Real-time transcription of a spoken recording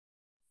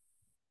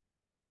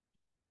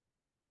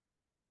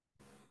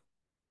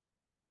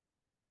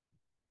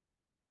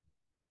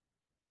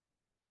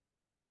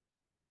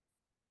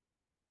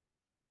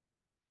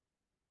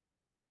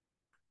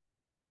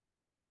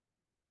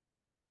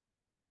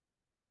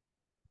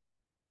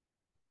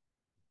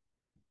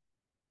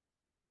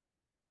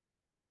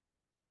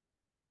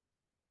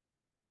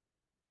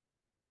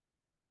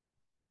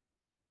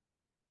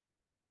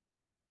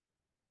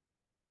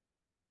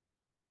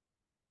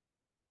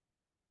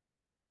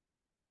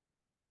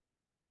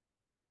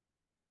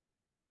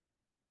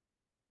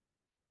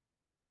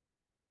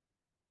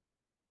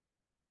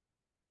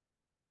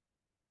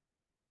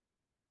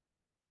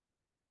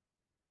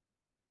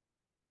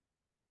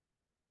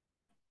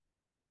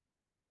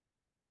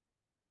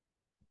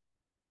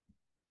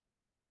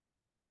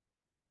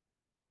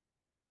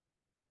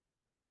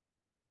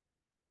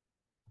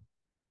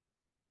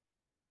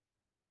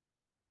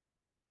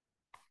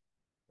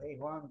Hey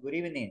Juan, good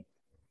evening.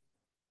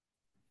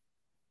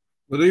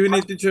 Good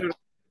evening, teacher.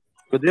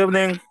 Good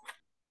evening.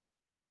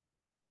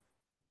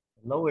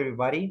 Hello,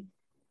 everybody.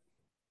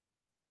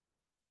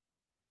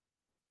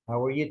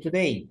 How are you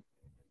today?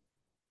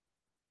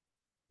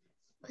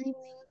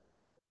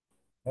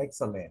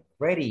 Excellent.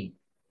 Ready?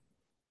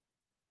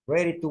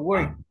 Ready to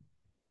work?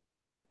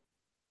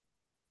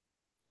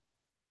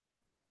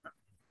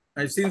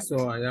 I think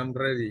so. I am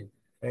ready.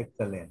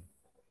 Excellent.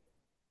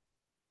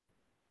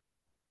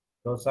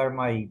 Those are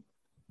my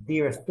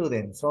dear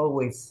students,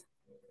 always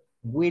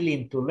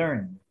willing to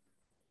learn.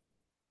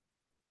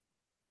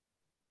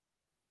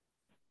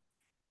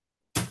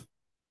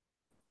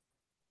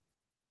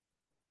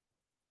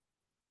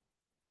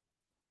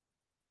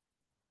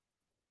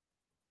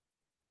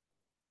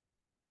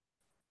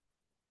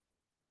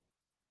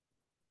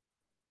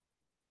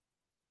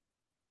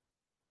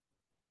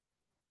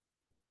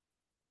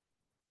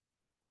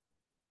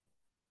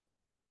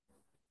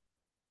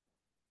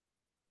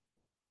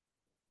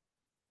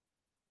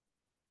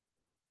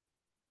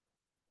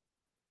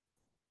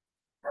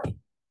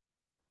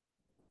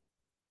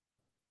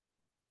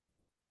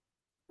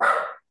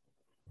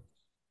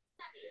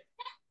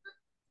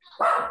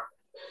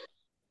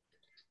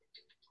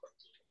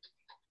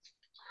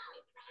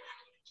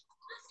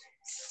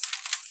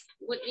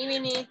 Good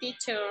evening,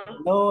 teacher.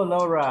 Hello,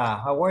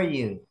 Laura. How are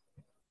you?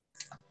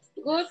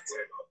 Good.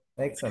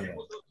 Excellent.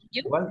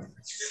 You? Well,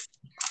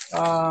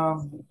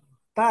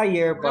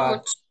 tired, How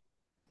but much?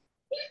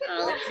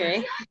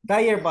 Okay.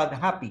 tired but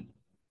happy.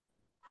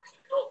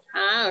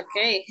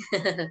 Okay.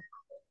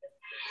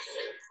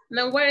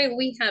 No worry,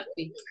 we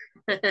happy.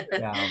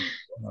 Yeah,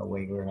 no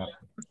way, we're happy.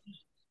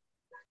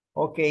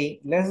 Okay,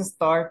 let's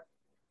start.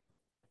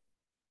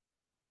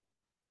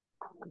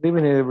 Good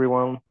evening,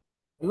 everyone.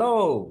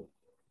 Hello.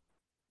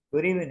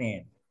 Good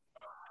evening.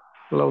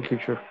 Hello,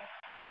 teacher.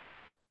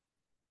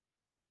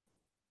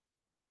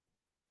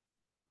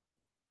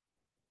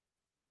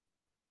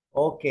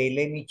 Okay,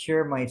 let me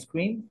share my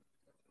screen.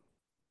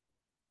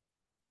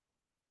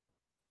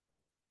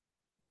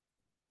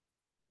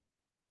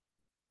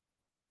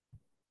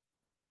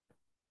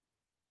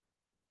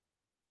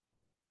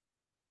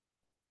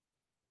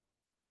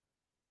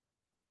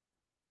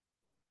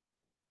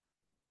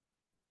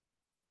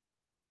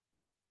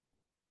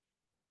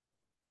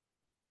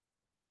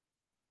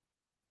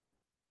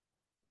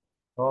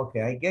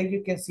 Okay, I guess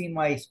you can see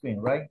my screen,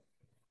 right?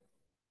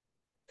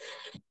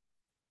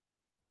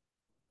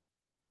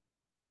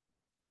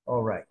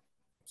 All right.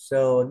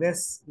 So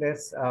let's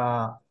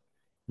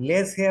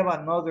have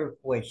another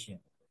question.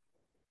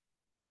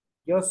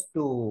 Just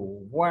to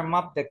warm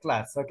up the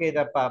class, okay?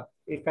 Para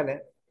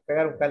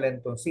pegar un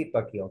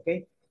calentoncito aquí,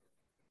 okay?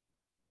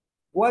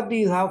 What do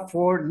you have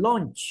for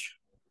lunch?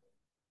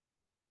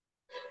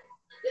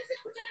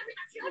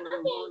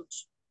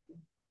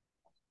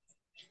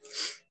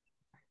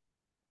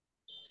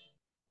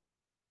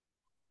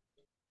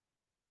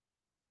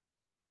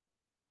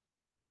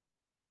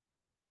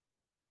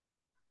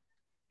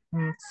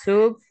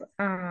 Soup,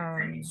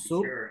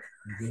 Soup,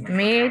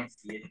 meat,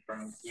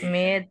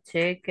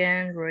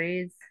 chicken,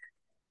 rice.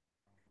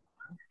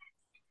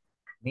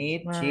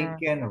 meat,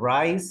 chicken,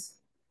 rice.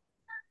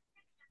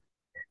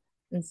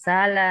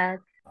 Salad.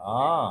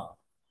 Ah,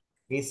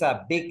 it's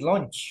a big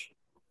lunch.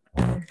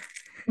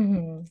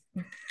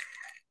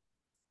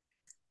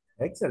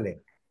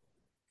 Excellent.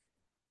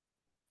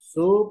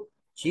 Soup,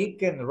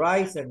 chicken,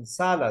 rice, and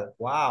salad.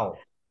 Wow.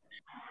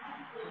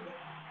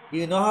 Do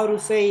you know how to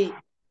say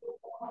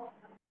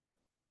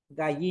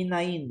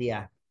gallina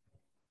india?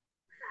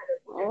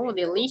 Oh,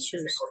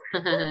 delicious.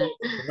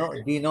 No,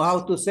 do you know how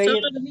to say Solo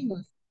it?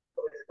 domingos.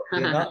 Do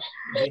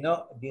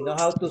you know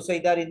how to say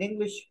that in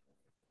English?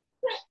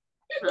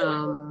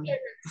 Um,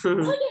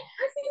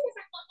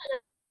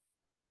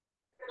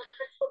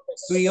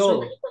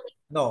 Creole.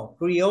 No,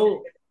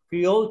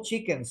 Creole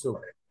chicken soup.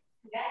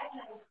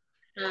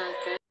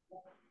 okay.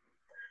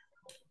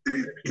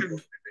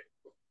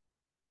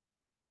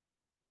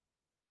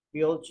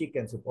 Creole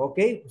chicken soup.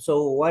 Okay,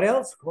 so what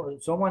else?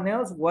 Someone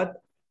else?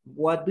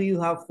 What do you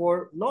have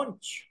for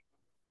lunch?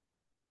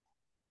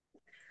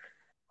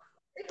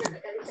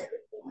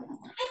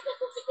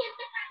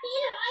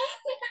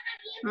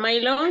 My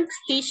lunch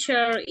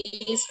teacher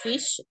is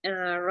fish,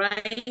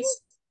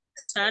 rice,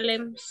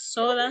 salem,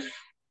 soda,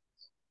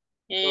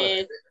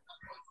 and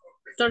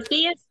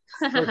tortillas.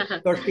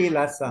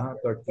 Tortillas,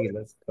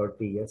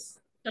 tortillas.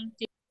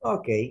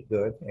 Okay,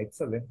 good,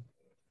 excellent.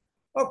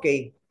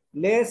 Okay,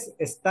 let's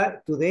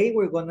start. Today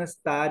we're gonna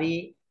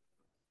study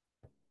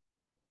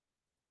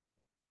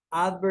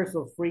adverbs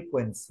of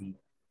frequency.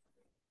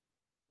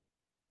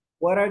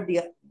 What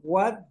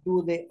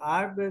do the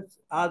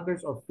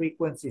adverbs of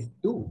frequencies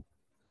do?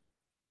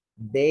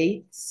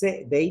 They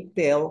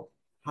tell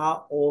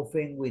how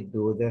often we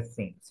do the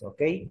things,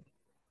 okay?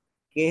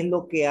 ¿Qué es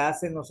lo que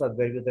hacen los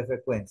adverbios de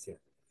frecuencia?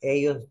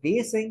 Ellos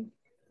dicen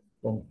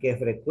con qué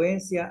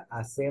frecuencia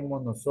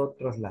hacemos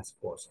nosotros las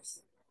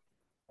cosas.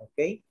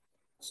 Okay?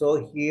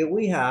 So here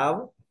we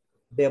have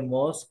the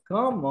most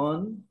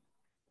common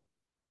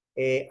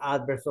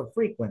adverbs of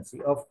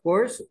frequency. Of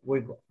course,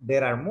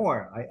 there are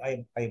more.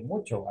 Hay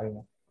mucho, hay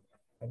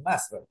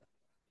más, ¿verdad?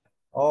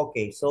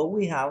 Okay, so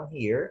we have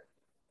here,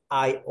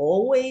 I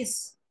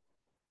always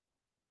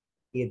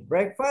eat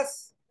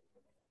breakfast.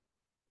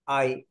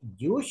 I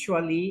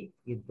usually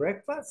eat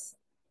breakfast.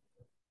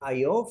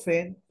 I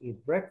often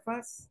eat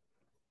breakfast.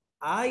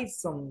 I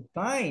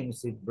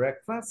sometimes eat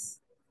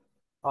breakfast.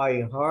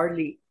 I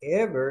hardly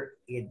ever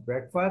eat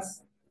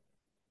breakfast.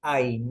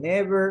 I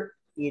never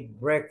eat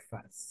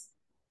breakfast.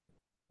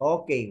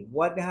 Okay,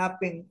 what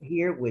happened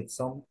here with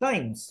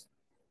sometimes?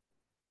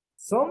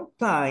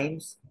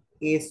 Sometimes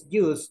is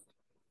used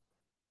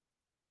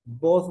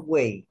both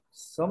ways.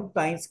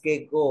 Sometimes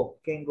can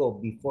go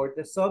before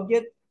the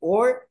subject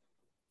or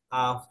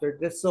after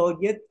the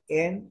subject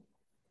and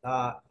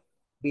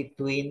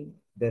between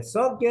the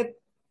subject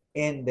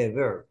and the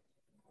verb.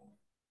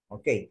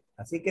 Ok,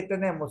 así que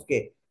tenemos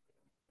que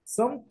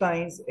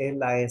sometimes es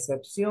la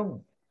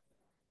excepción.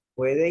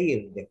 Puede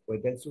ir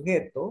después del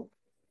sujeto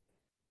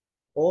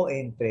o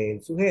entre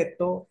el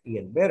sujeto y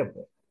el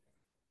verbo.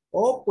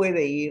 O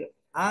puede ir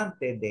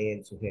antes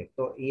del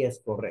sujeto y es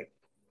correcto.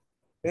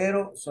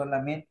 Pero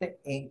solamente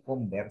en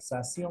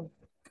conversación.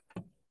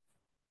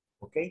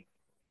 Ok,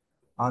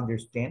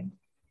 understand.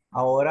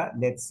 Ahora,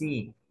 let's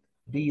see.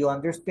 Do you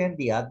understand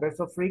the adverbs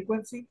of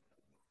frequency?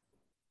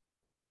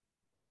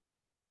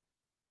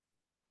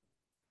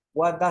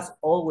 What does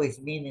always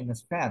mean in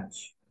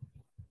Spanish?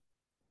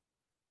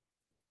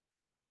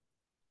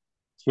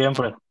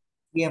 Siempre.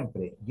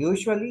 Siempre.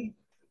 Usually.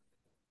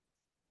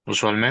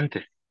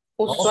 Usualmente.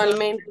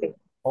 Usualmente.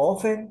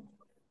 Often.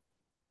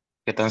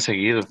 ¿Qué tan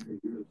seguido?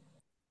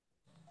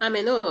 A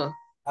menudo.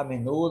 A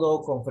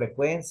menudo, con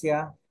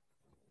frecuencia.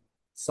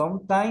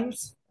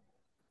 Sometimes.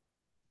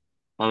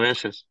 A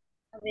veces.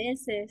 A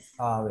veces.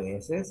 A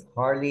veces.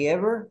 Hardly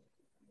ever.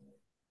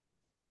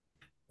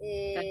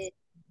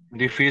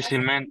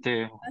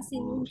 Difícilmente. Casi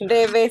nunca.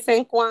 De vez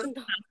en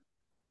cuando.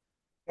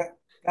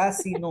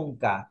 Casi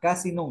nunca.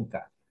 Casi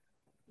nunca.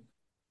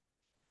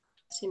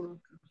 Sí,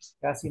 nunca.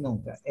 Casi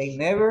nunca. And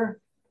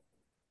never.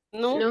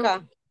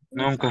 Nunca.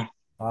 Nunca.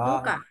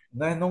 Nunca.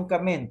 No es nunca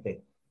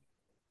mente.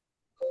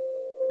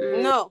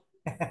 No.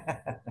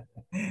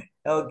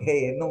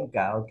 Okay,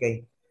 nunca.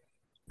 Okay.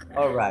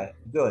 All right.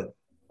 Good.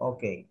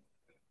 Okay.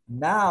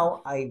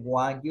 Now I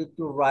want you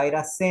to write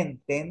a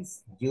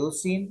sentence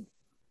using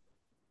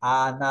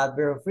an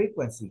adverb of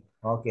frequency.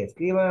 Ok,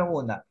 escríbame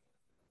una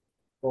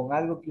con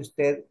algo que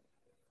usted,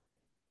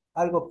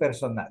 algo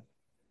personal.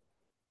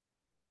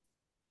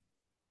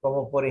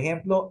 Como por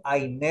ejemplo,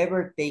 I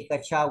never take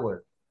a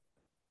shower.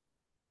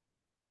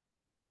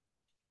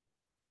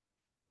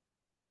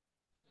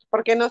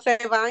 Porque no se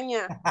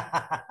baña.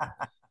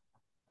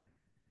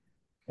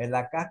 En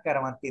la cáscara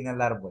mantiene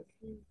el árbol.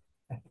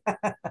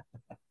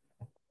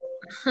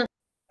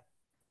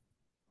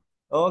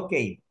 Ok,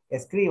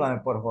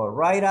 escríbame por favor.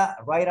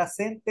 Write a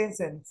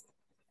sentence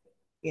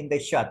in the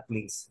chat,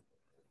 please.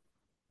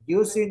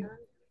 Using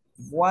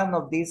one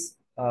of these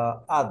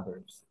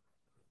adverbs.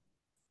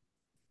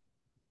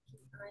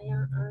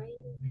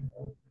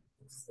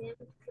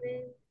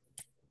 Siempre.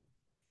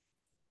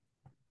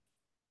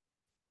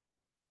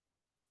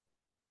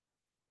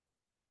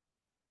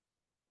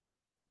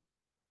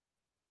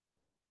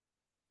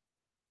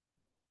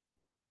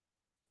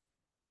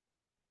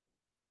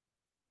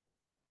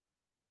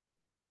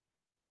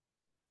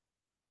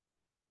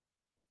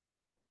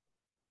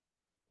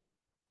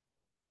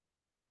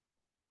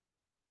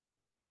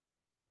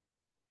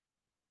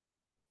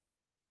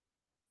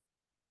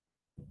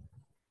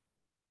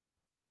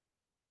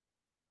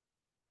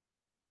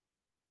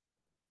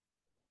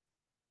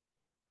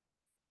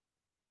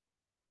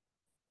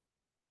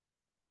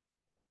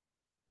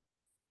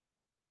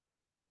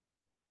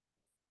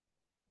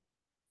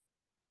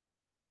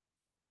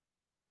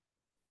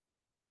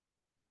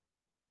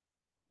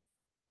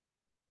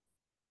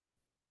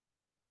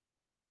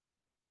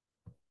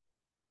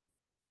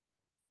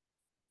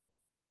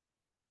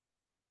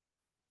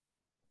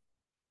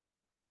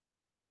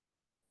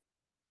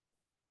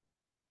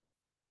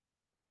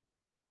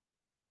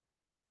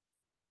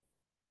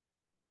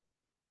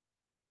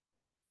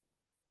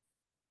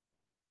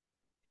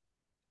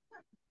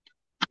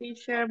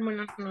 Teacher,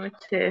 buenas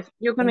noches.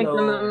 Yo Hello.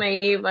 conectándome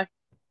iba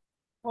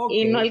Ok.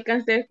 y no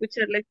alcancé a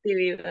escuchar la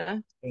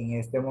actividad. En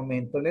este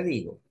momento le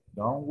digo,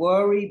 don't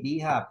worry,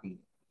 be happy.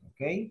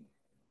 Ok.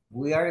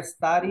 We are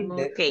studying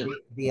Ok.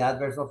 the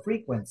adverbs of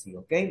frequency,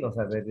 ¿ok? Los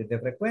adverbios de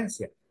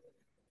frecuencia.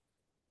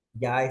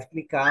 Ya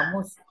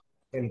explicamos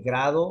el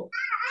grado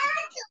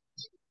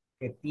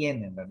que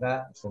tienen,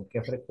 ¿verdad? Con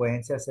qué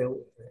frecuencia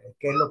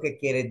qué es lo que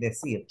quieren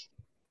decir.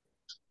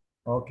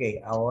 Ok,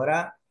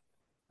 ahora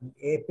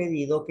he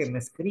pedido que me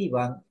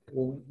escriban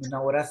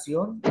una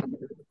oración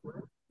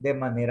de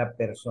manera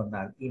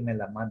personal y me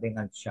la manden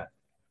al chat.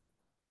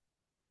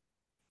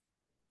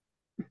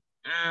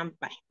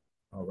 Bye.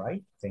 All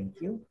right, thank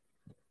you.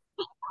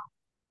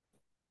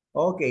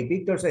 Okay,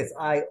 Victor says,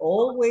 I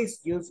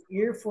always use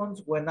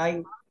earphones when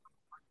I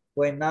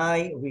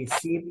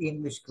receive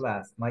English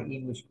class, my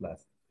English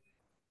class.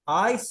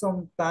 I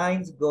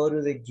sometimes go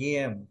to the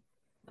gym.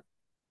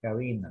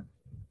 Karina.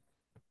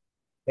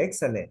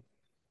 Excellent.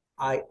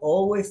 I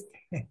always,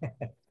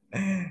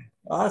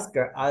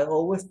 Oscar, I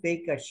always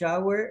take a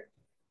shower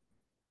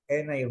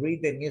and I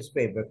read the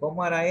newspaper.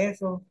 ¿Cómo hará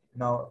eso?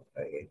 No,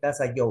 that's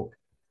a joke.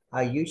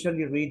 I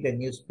usually read the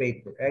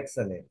newspaper.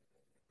 Excellent.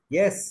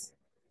 Yes.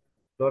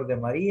 Flor de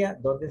María,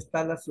 ¿dónde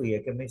está la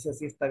suya? Que me dice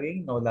si está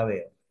bien, no la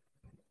veo.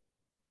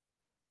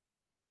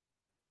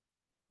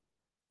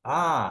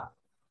 Ah,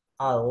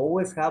 I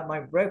always have my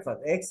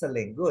breakfast.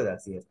 Excellent, good.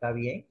 Así está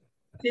bien.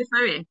 Sí,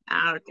 está bien.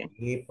 Ah, ok.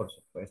 Y por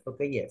supuesto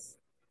que yes.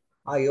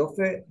 I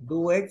often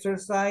do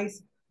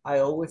exercise. I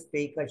always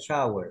take a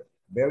shower.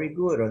 Very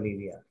good,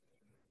 Olivia.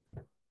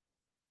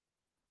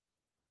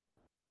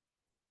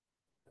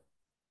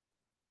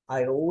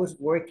 I always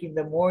work in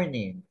the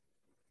morning.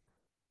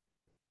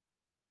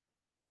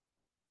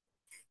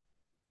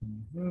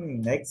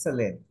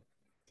 Excellent.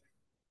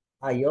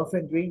 I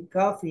often drink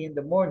coffee in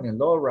the morning.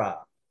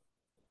 Laura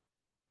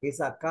is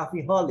a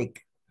coffeeholic.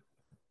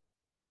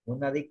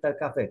 Una adicta al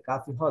café,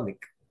 coffeeholic.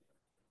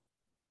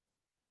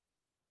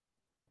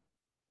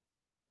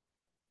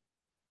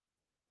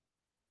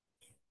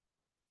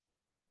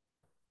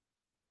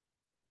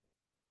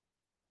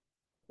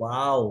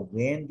 Wow,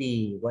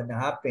 Wendy, what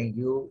happened?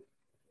 You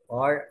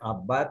are a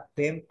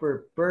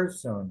bad-tempered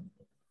person.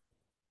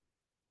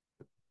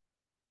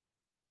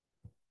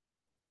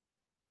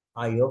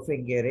 I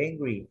often get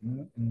angry.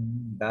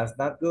 That's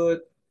not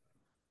good.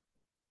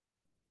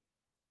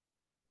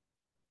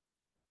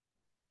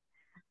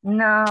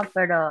 No,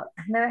 pero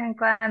de vez en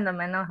cuando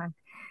me enojan.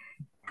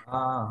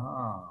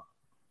 Ajá.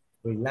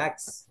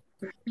 Relax.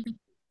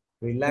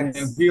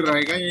 Relax. Sí,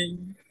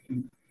 regañen.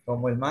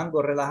 Como el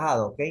mango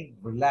relajado, ¿ok?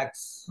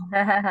 Relax.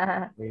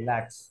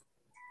 Relax.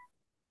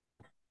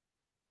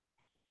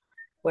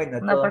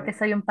 Bueno, No porque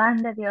soy un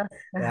pan de Dios.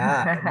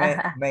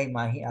 me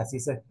imagino, así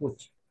se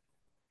escucha.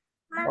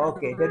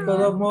 Ok, de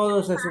todos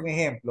modos es un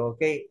ejemplo,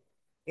 ok.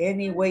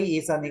 Anyway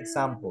is an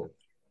example.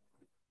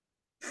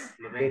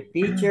 The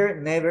teacher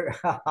never...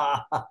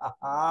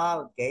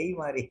 ok,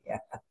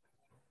 María.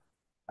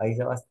 Ahí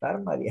se va a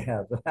estar,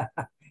 María.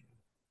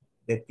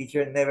 The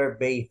teacher never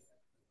bathed.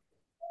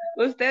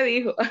 Usted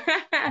dijo.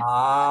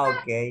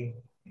 Ok.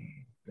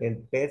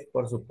 El pez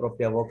por su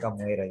propia boca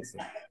muera, dice.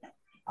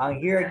 And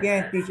here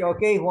again, teacher.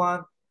 Okay,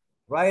 Juan.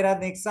 Write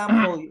an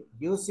example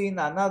using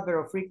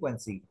another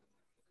frequency.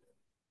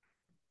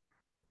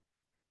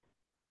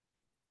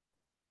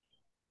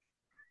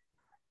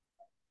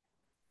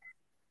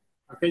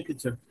 Okay,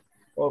 teacher.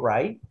 All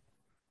right.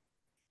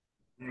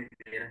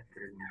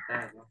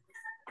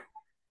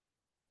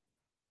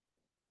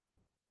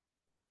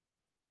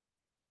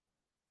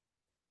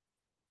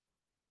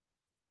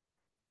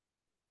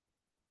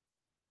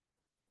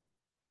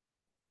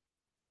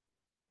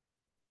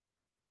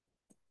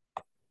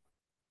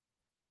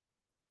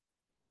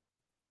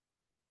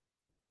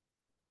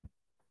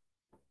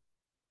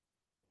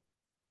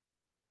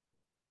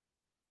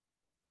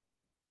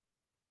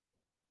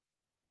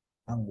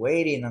 I'm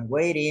waiting, I'm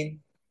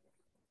waiting.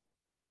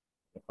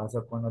 ¿Qué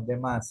pasó con los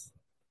demás?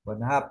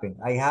 What happened?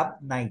 I have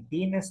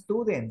 19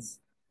 students.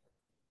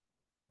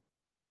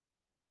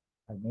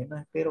 Al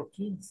menos espero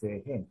 15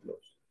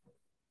 ejemplos.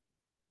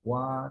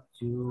 1,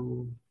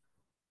 2,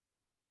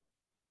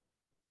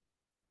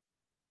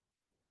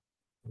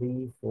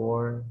 3,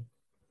 4,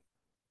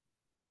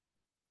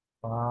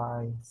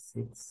 5,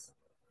 6,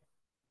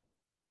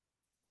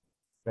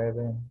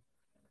 7,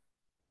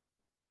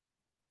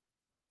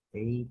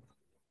 8,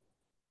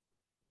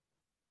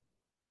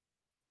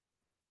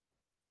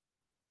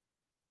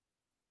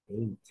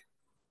 8.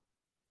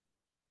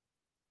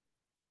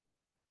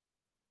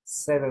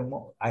 7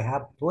 more. I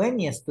have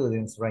 20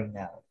 students right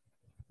now.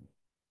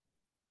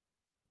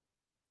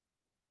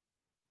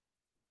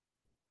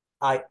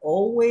 I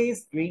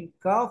always drink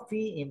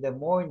coffee in the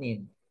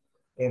morning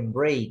and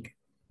break.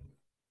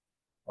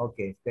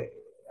 Okay,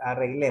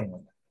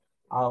 arreglemos.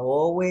 I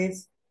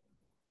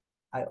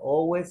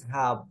always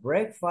have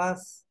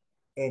breakfast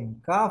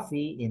and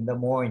coffee in the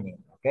morning,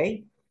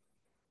 okay?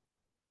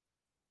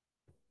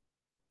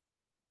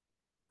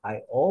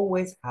 I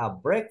always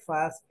have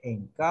breakfast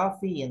and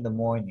coffee in the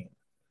morning.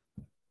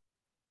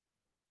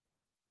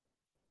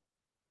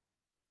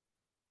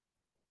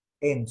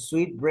 And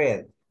sweet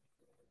bread.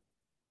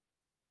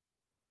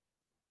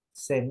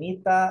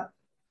 Semita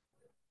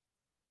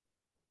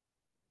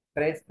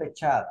 3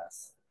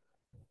 pechadas.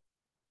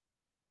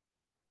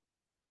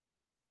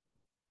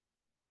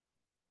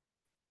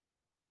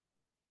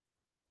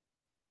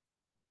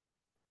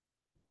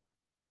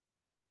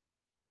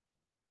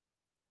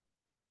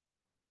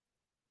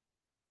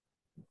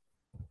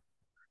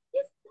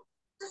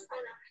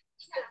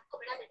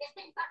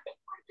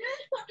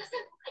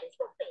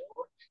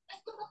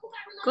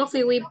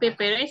 Coffee with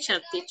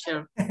preparation,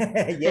 teacher.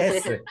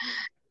 Yes,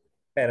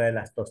 pero de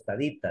las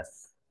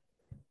tostaditas.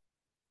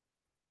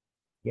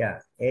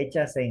 Ya,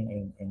 hechas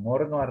en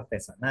horno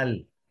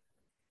artesanal.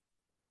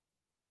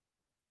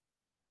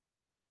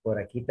 Por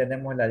aquí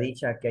tenemos la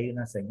dicha que hay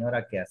una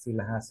señora que así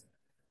las hace.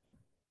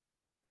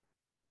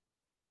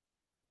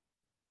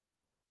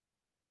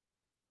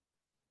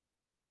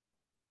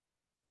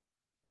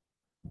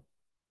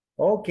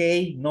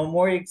 Okay, no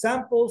more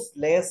examples.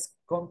 Let's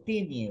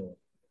continue.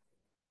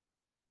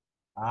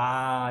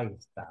 Ahí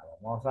está.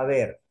 Vamos a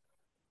ver.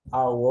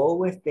 I'll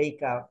always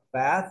take a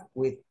bath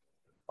with...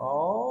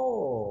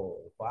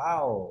 Oh,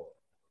 wow.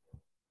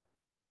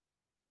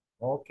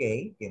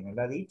 Okay, ¿tiene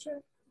la dicha?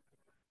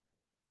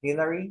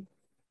 Hillary?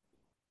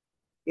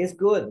 It's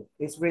good.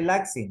 It's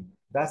relaxing.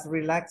 That's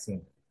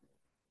relaxing.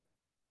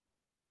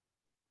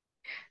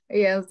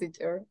 Yes,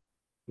 teacher.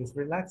 It's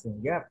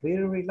relaxing. Yeah,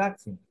 pretty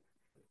relaxing.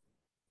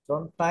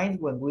 Sometimes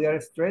when we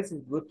are stressed,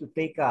 it's good to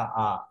take a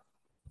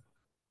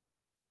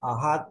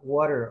hot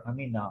water. I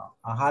mean, a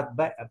hot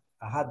bath.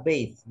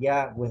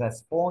 Yeah, with a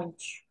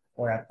sponge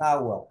or a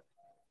towel,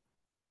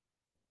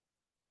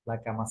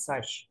 like a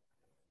massage.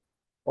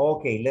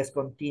 Okay, let's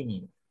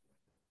continue.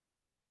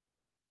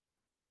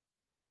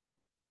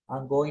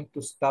 I'm going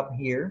to stop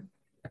here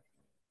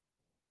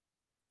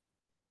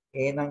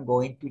and I'm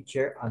going to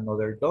share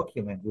another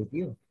document with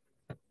you.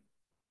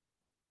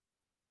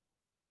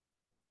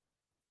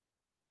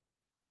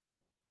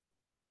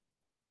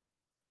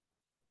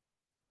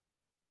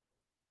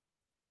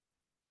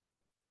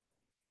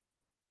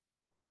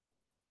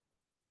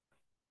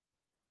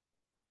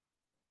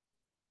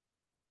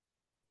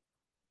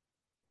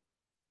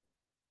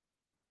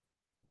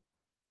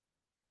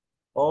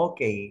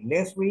 Okay,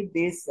 let's read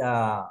these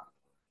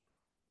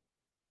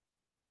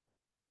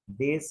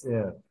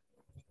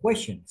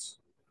questions.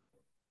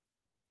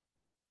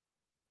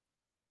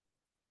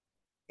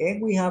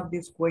 And we have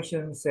this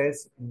question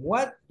says,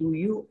 what do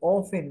you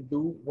often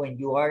do when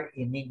you are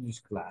in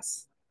English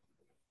class?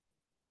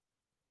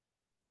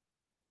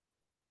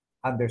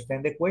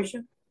 Understand the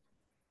question?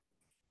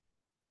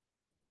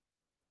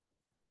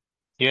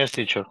 Yes,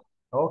 teacher.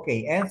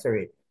 Okay, answer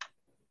it.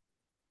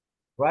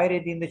 Write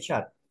it in the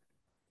chat.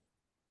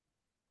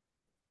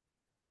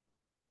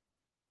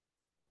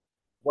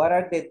 What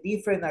are the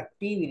different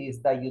activities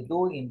that you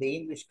do in the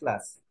English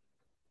class?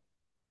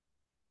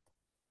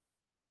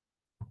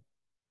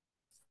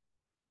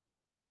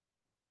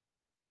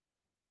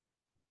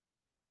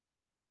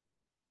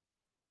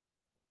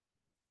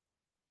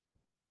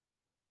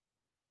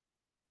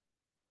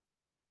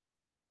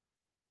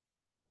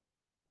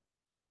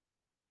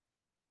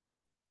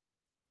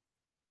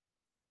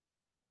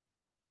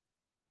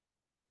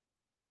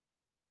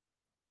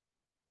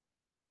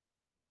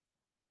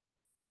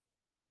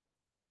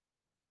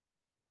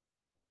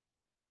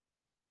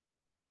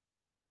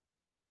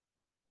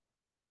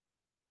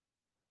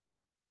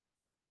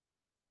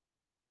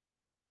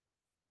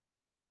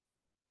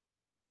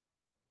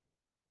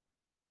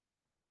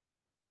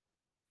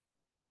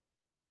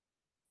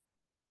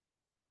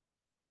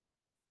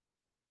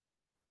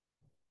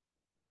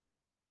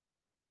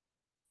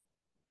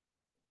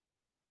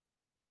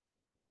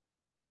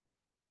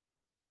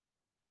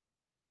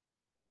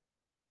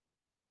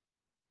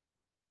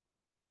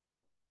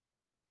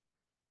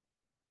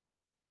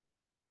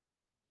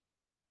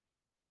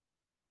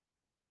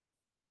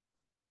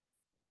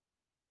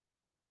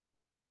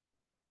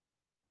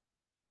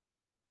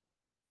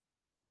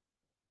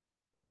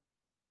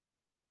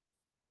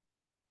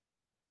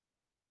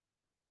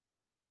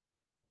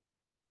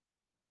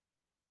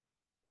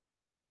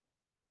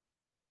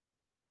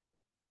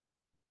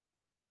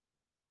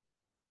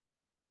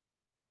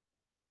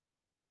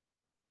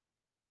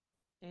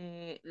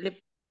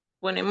 ¿Le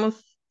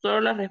ponemos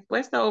solo la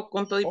respuesta o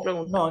con todo y Oh,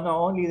 pregunta? no,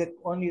 no, only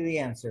the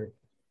answer.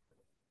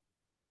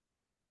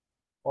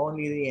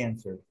 Only the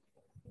answer.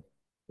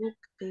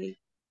 Ok.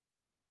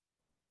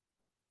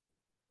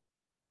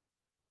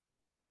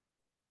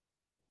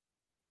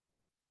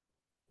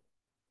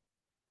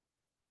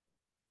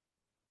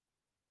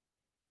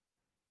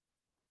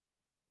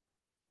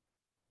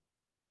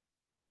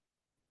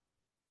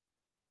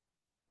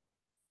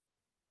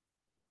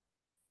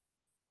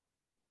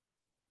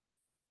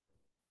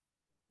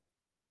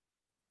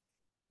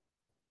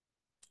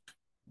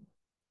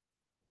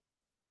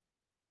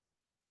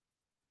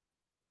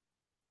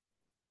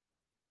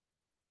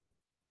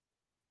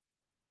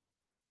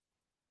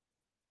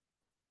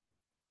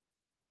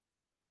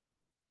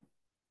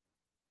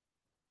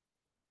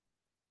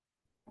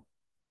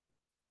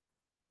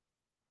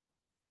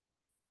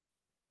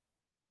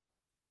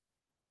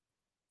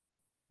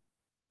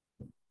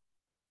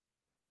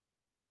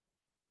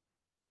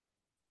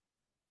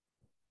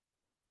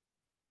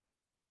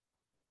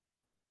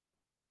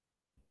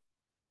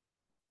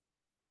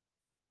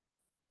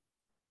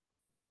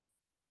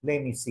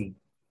 Let me see.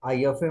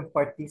 I often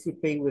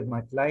participate with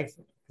my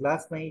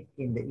classmates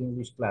in the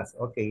English class.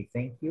 Okay,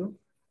 thank you.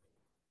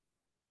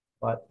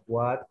 But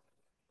what?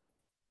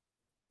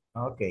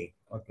 Okay,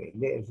 okay,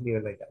 let's leave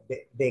it like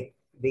that.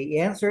 The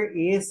answer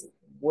is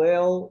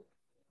well,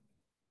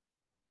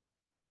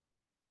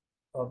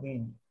 I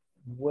mean,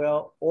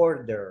 well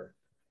ordered.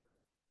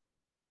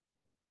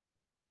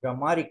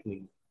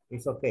 Grammatically,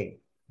 it's okay.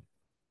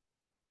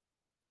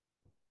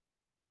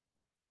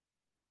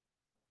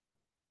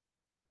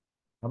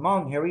 Come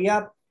on, hurry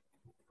up.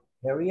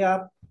 Hurry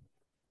up.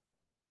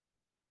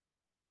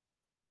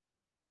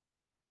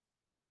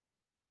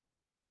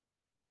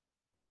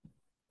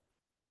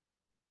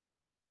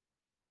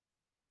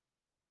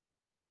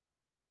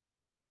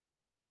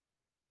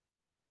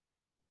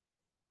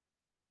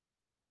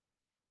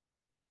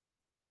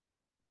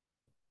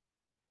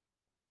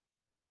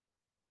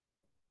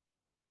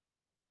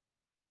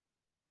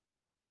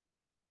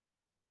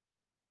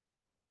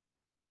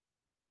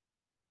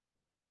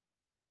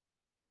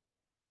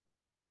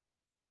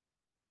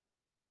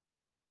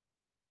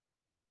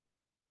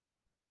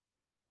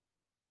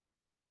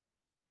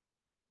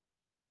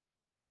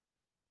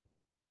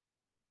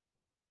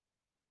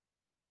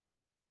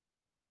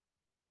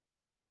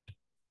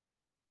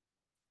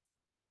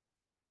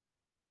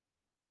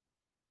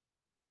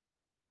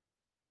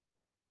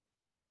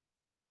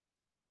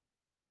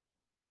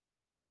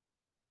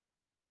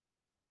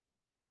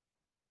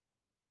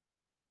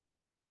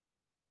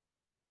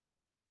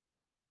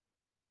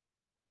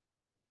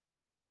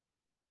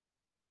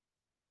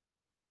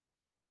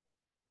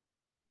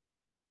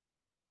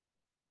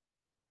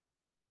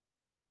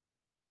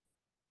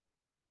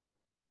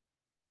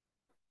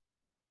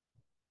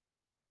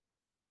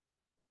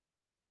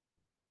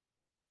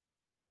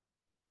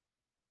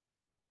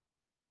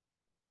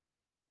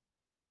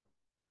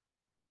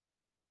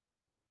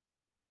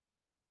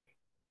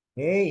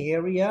 Hey,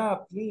 hurry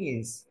up,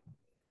 please.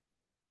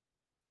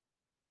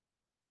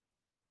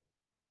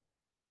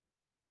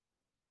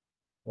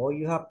 Or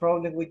you have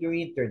problem with your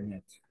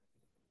internet.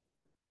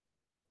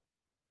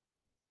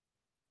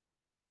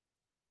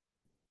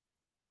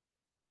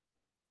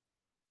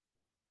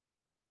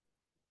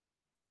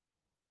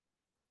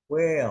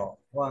 Well,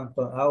 Juan,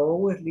 I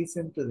always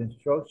listen to the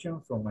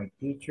instructions from my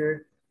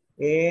teacher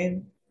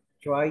and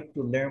try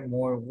to learn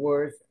more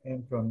words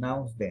and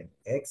pronounce them.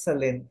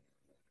 Excellent,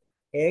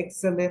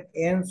 excellent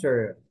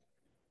answer,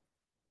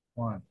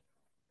 Juan.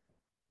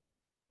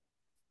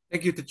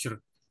 Thank you,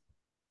 teacher.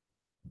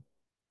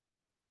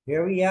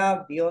 Here we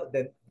have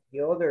the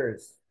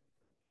others.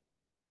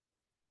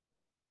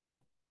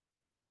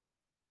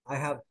 I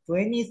have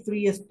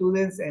 23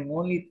 students and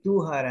only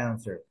 2 had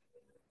answered.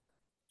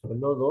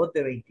 Solo 2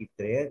 de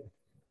 23.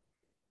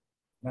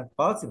 Not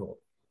possible.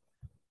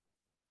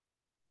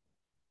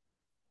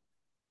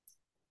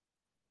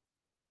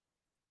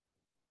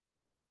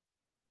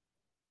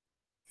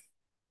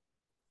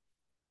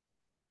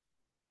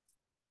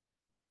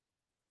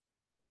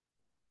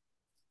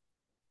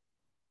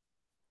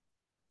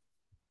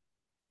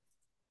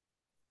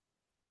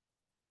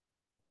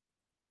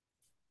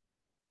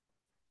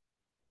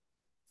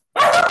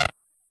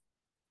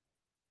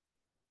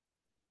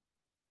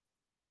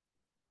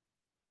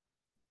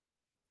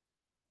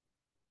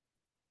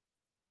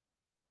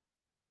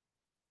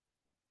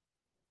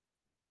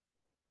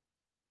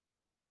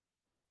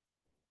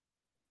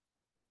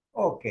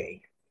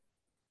 Okay.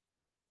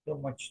 Too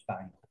much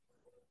time.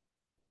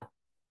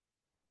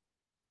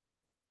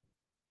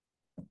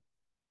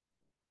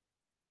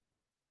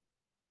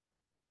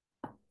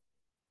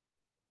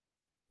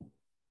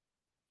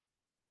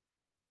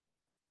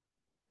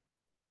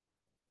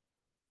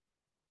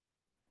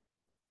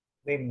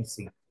 Let me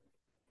see.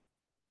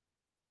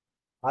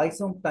 I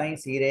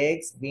sometimes eat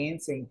eggs,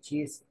 beans, and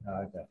cheese.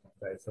 No,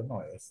 eso no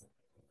es.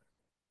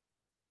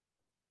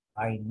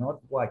 I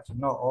not watch.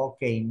 No,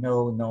 okay.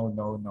 No, no,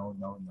 no, no,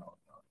 no, no.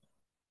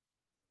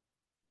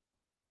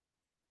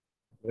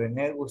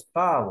 René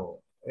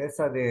Gustavo.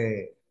 Esa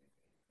de...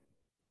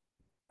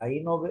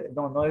 Ahí no,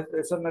 no, no,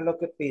 eso no es lo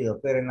que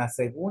pido, pero en la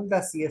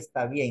segunda sí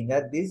está bien.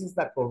 That this is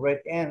the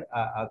correct and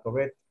a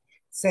correct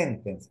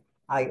sentence.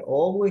 I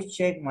always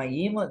check my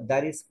email.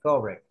 That is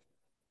correct.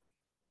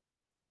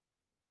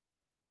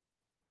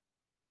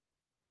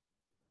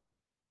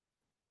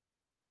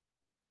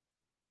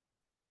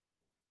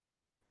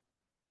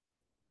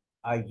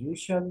 I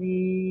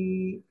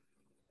usually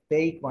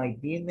take my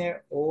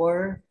dinner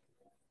or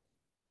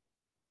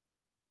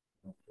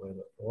no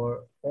puedo,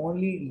 or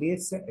only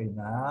listen.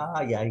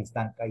 Ah, ya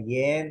están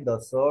cayendo.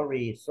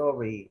 Sorry,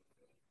 sorry.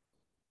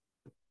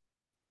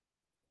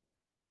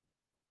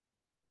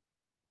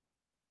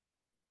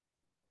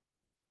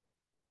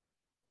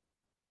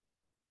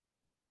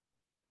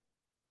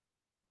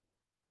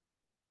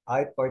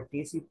 I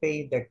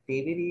participate in the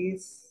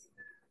activities.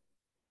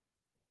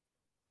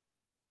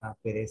 Ah,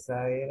 pero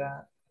esa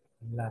era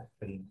la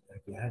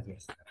primera. Ya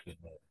es la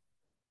primera.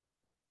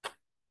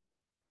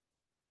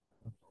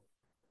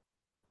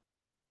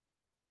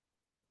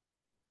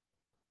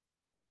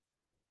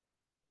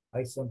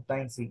 I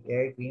sometimes eat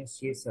egg, beans,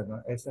 cheese.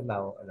 No, esa es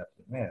la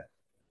primera.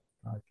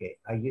 Okay.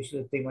 I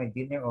usually take my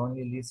dinner,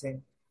 only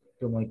listen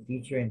to my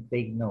teacher and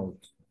take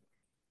notes.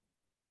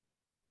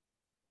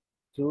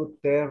 2,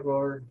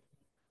 terror.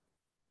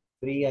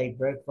 3, I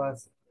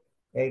breakfast,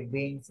 egg,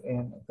 beans,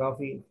 and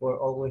coffee for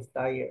always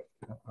tired.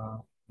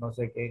 No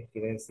sé qué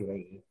quiere decir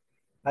ahí.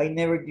 I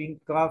never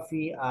drink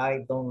coffee.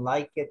 I don't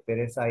like it,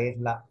 pero esa es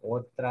la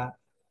otra.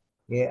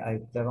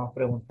 Ahí estamos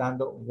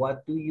preguntando,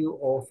 what do you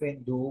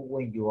often do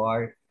when you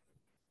are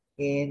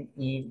in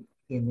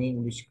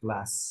English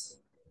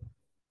class?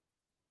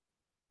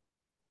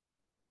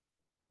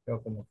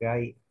 Pero como que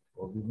hay,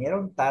 o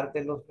vinieron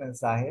tarde los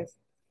mensajes,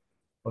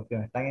 porque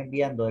me están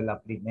enviando de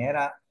la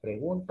primera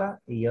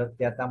pregunta y ya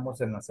estamos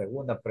en la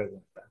segunda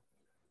pregunta.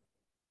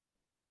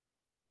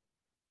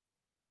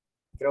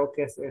 Creo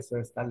que eso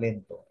está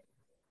lento.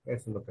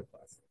 Eso es lo que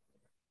pasa.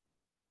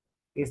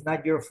 It's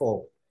not your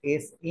fault.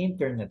 It's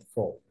internet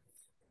fault.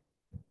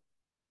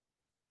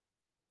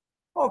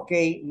 Ok,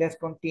 let's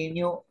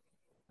continue.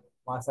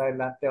 Más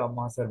adelante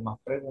vamos a hacer más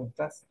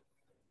preguntas.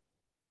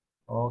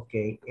 Ok,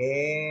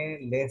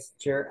 let's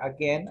share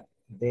again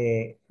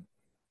the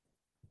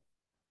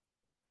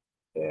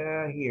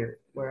here.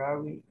 Where are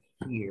we?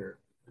 Here.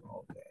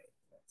 Okay,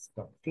 let's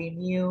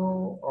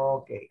continue.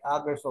 Okay,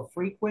 adverbs of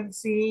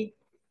frequency.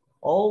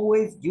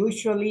 Always,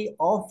 usually,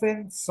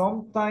 often,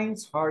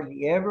 sometimes,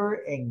 hardly ever,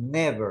 and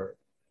never.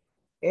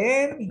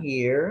 And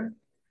here,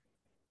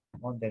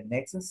 on the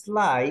next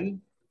slide,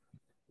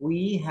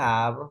 we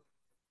have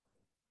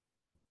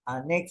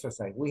an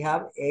exercise. We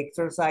have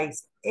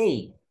exercise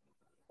A.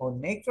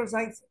 On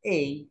exercise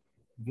A,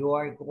 you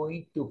are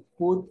going to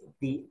put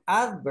the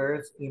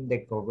adverbs in the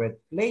correct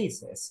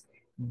places.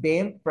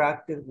 Then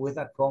practice with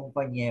a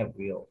companion.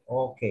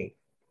 Okay.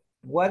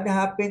 What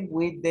happened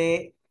with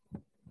the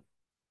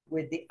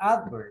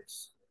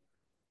adverbs?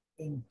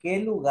 ¿En qué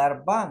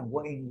lugar van?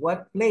 In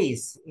what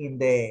place in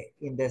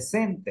the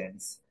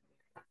sentence?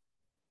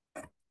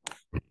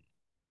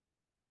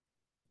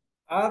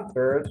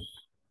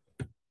 Adverbs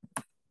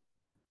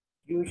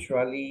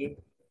usually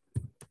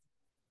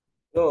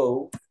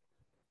go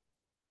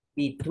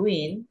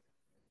between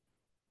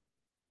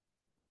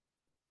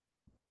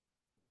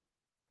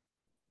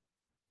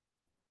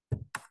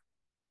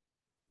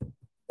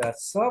the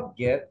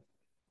subject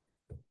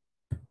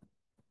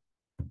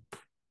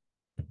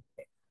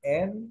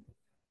and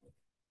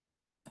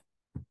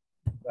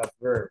the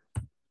verb.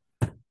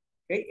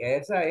 Okay,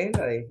 esa es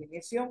la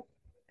definición.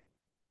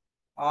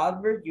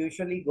 Adverbs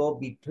usually go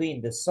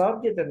between the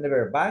subject and the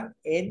verb. Van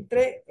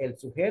entre el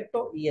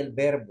sujeto y el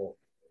verbo.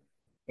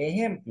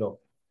 Ejemplo,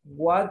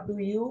 what do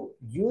you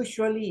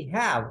usually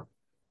have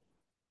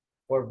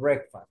for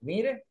breakfast?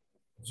 Mire,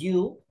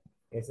 you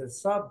es el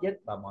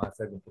subject. Vamos a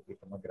hacerlo un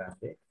poquito más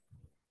grande.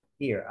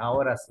 Here,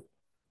 ahora sí.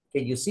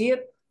 Can you see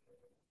it?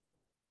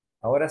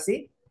 Ahora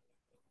sí.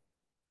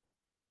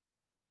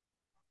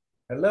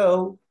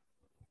 Hello.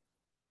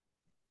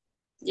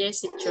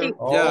 Yes, Sí. teacher.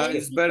 Yeah, Okay.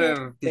 it's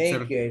better, teacher.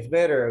 Thank you. It's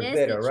better, Yes,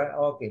 better, teacher. right?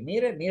 Okay.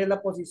 Mire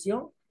la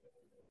posición.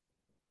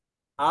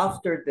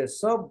 After the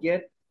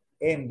subject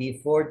and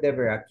before the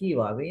verb. Aquí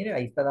va, mire,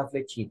 ahí está la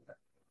flechita.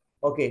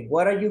 Okay,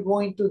 what are you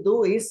going to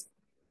do is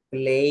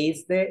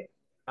place the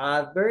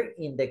adverb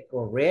in the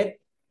correct,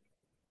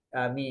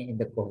 in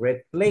the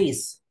correct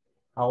place.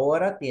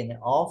 Ahora tiene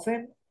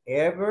often,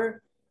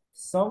 ever,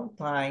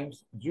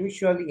 sometimes,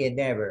 usually, and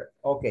never.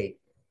 Okay,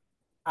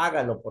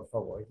 hágalo por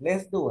favor.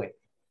 Let's do it.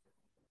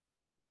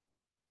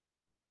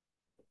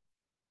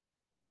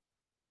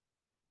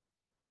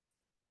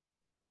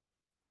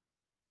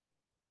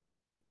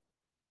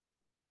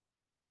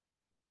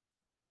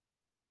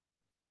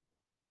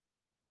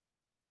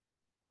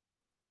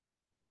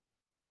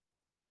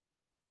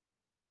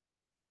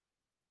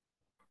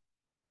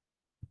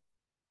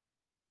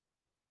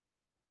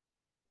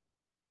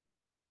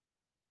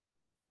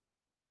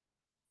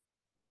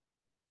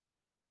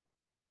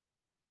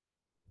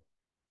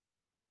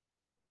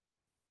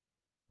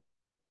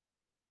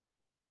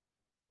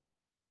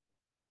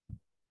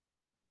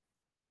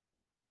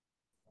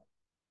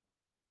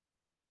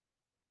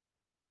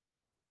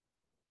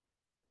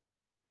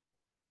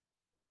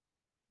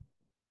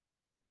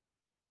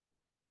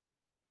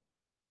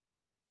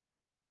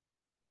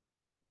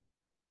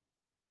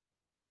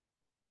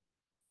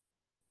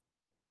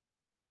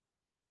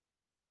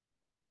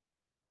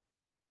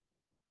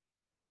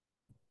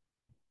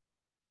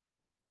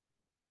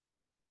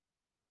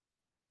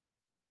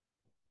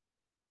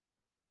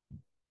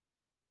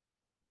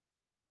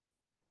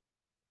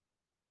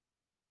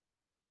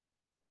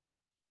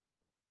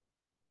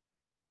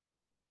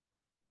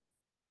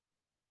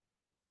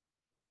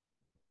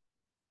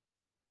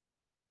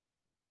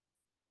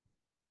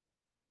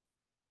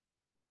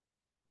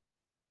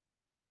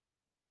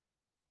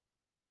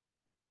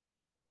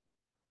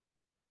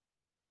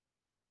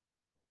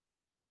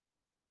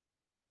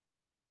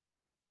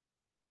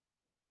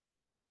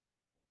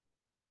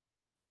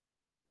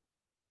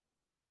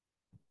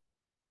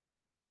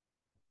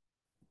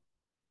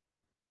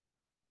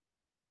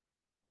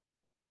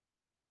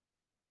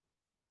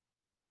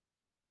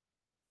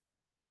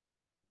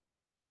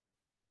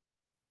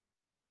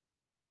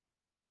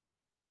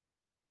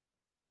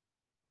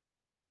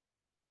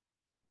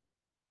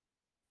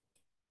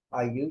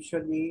 I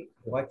usually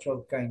watch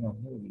all kind of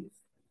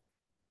movies.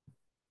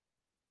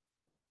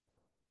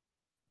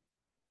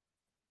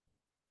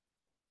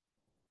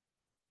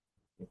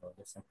 ¿De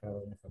dónde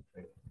sacaron esa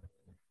pregunta?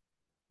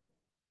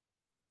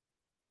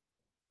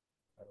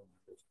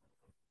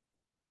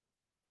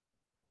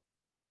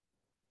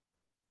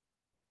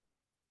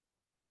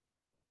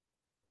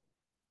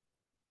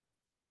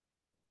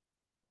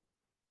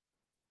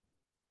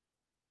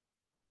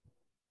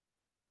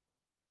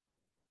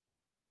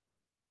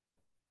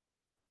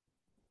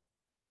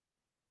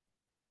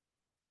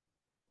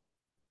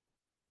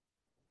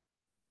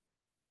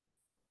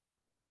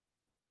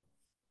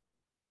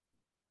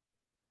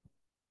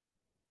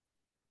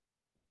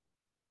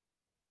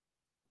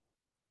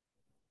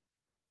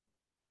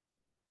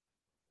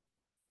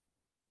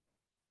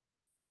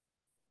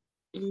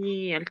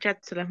 Y al chat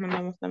se las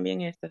mandamos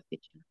también estas,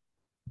 teacher.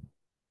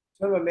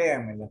 Solo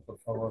léanmelas, por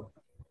favor.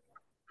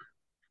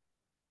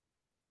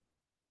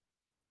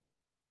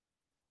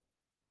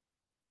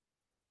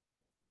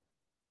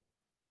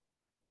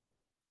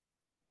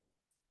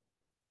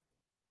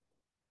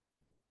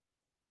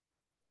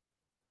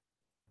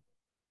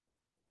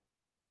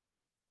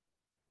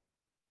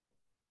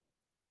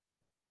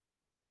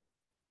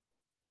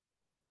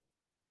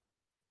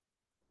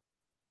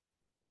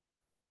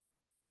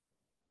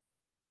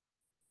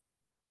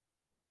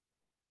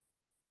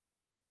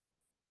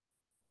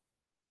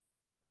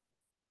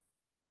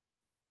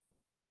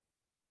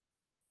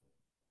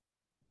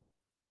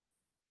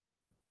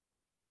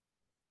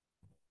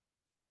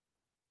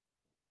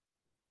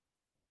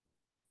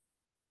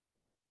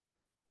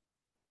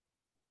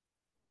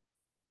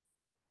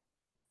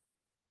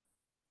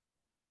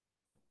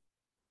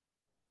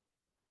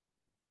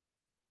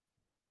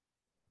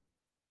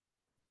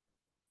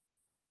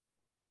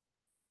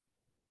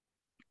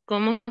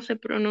 ¿Cómo se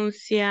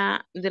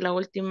pronuncia de la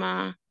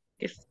última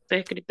que está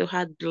escrito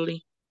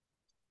hardly?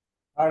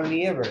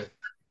 Hardly ever,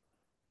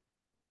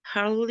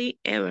 Hardly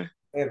ever.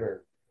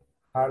 ever,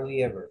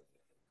 hardly ever.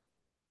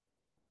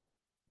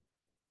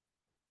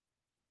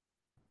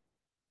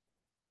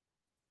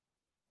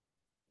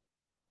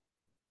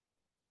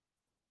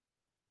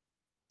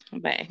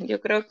 Ve,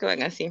 yo creo que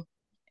van así.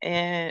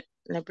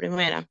 La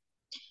primera.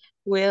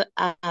 Well,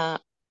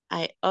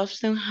 I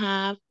often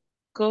have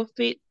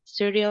coffee,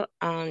 cereal,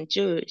 and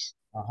juice.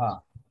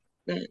 Ajá.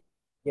 The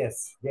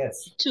Yes,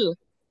 yes. two.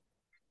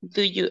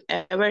 Do you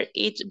ever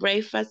eat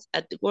breakfast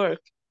at work?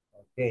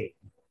 Okay.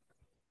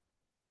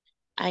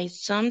 I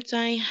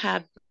sometimes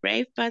have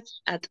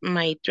breakfast at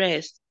my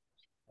desk.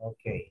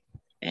 Okay.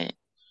 Uh,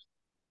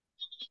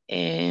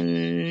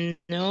 and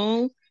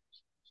no,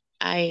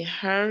 I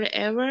hardly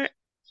ever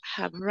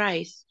have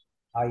rice.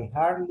 I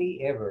hardly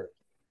ever.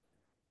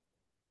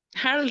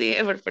 Hardly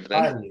ever,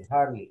 perdón. Hardly,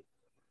 hardly.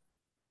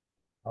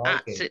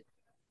 Okay. Sí.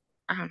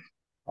 Ajá.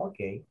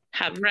 Okay.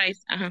 Have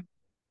rice. Ajá.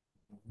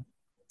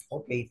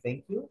 Okay,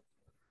 thank you.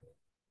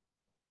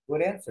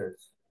 Good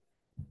answers.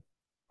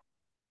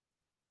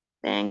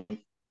 Thanks.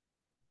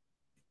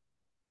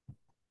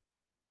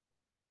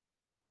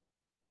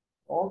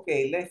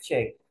 Okay, let's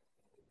check.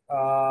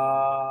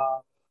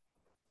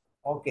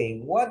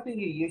 Okay, what do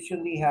you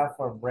usually have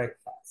for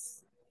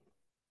breakfast?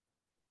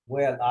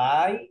 Well,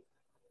 I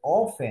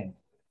often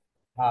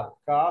have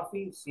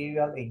coffee,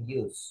 cereal, and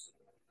juice.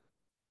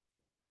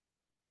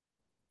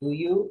 Do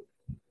you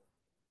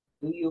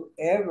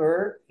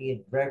ever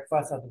eat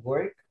breakfast at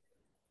work?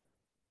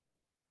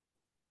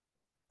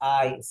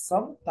 I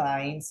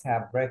sometimes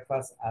have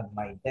breakfast at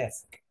my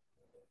desk.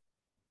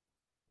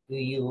 Do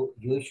you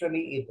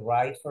usually eat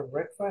rice for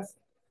breakfast?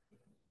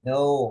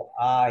 No,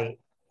 I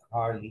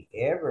hardly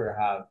ever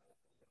have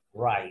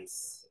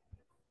rice.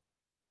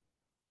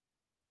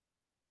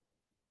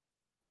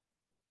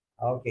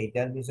 Okay,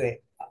 then we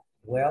say,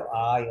 well,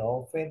 I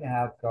often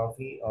have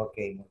coffee.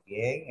 Okay, muy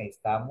bien, ahí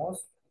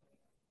estamos.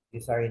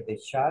 These are in the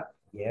chat,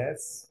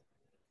 yes.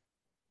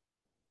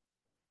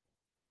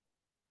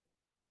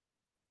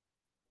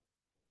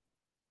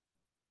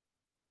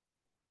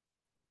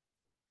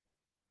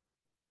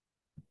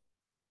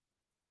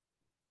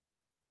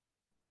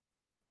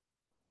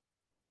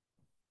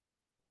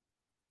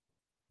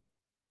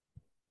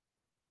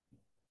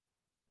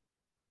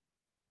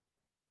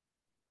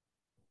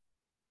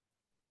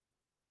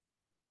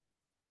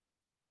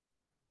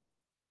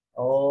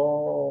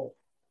 Oh,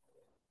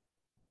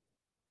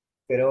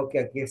 creo que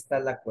aquí está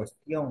la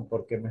cuestión,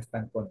 porque me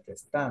están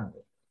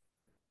contestando.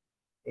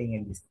 En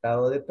el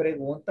listado de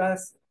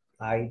preguntas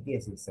hay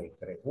 16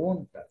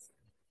 preguntas.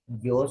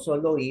 Yo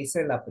solo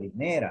hice la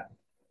primera.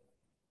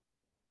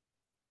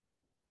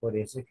 Por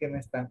eso es que me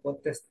están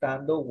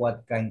contestando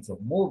what kinds of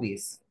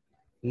movies.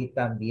 Y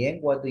también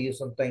what do you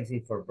sometimes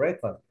eat for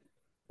breakfast.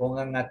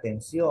 Pongan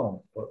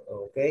atención,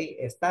 ok,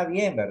 está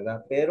bien,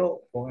 ¿verdad?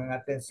 Pero pongan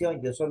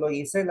atención, yo solo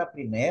hice la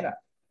primera,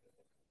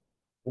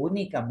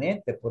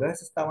 únicamente, por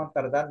eso estaban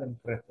tardando en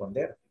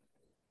responder.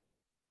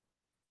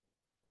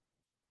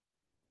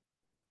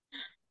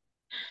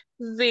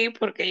 Sí,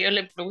 porque yo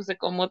le puse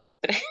como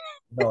tres.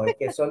 No, es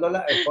que solo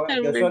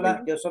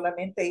yo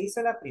solamente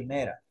hice la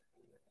primera.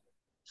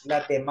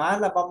 Las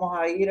demás las vamos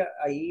a ir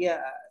ahí En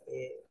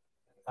el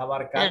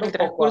abarcando poco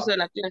transcurso a de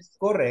la clase.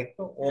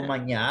 correcto, o Ah,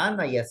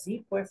 mañana y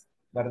así, pues,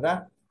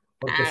 ¿verdad?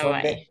 Porque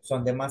vaya.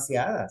 son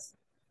demasiadas.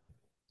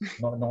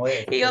 No, no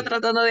es, Y yo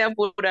tratando de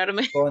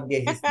apurarme. con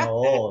 10,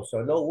 no,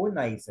 solo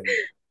una hice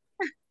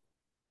yo.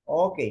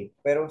 Ok,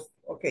 pero,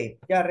 ok,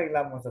 ya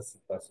arreglamos la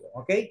situación,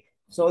 ok?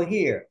 So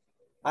here,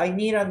 I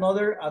need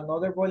another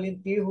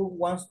volunteer who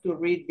wants to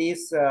read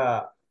this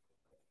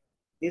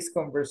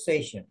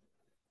conversation.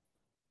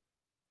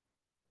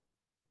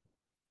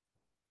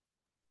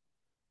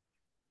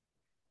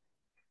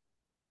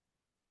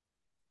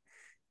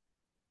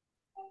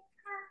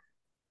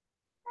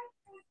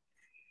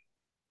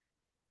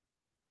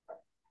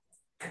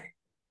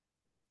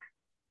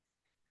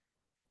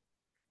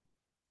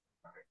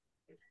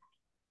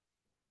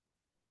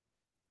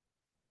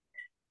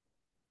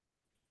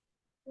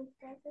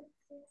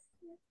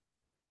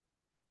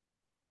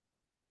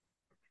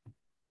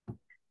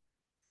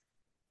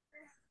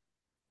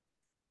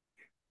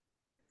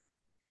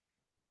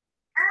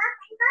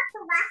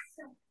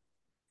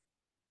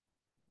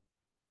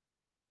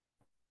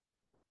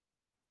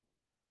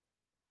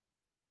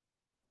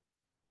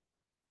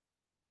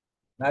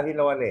 Nadie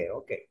lo va a leer,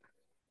 ok.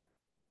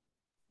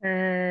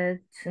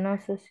 No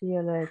sé si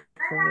yo lo he hecho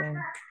bien.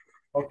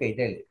 Ok,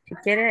 dele. Si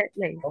quiere,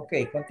 leer. Ok,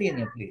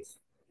 continue, please.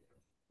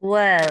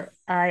 Well,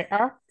 I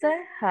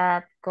often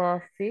have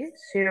coffee,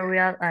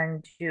 cereal,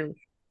 and juice.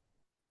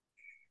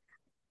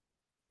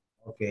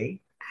 Ok.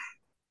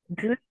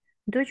 Do,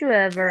 do you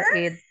ever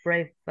eat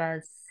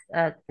breakfast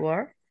at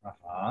work?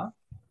 Ajá.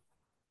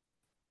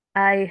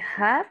 I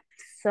have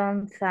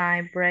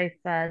sometimes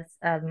breakfast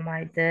at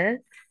my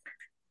desk.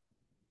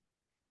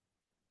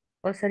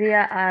 O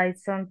sería I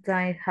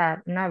sometimes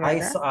have, ¿no,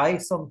 verdad? I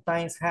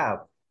sometimes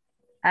have.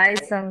 I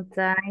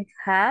sometimes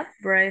have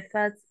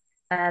breakfast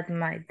at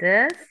my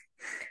desk.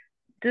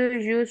 Do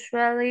you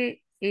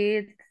usually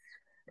eat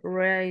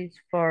rice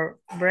for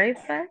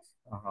breakfast?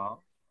 Uh-huh.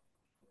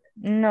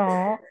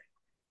 No,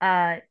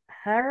 I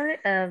hardly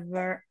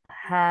ever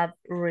have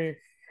rice.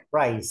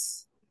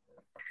 Rice.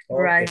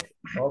 Okay. Rice.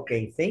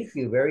 Okay, thank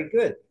you. Very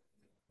good.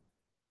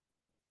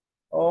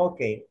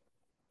 Okay,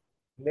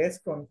 let's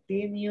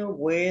continue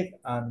with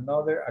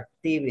another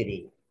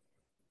activity.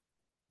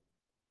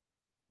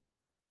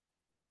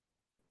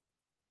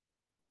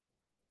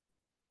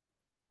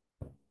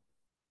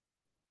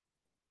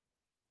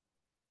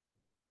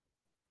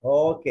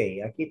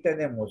 Ok, aquí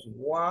tenemos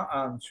one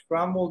and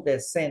scramble the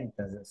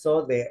sentences.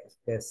 So the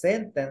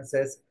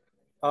sentences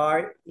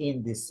are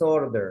in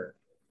disorder.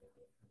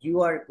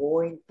 You are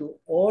going to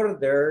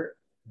order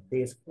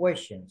these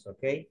questions,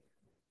 okay?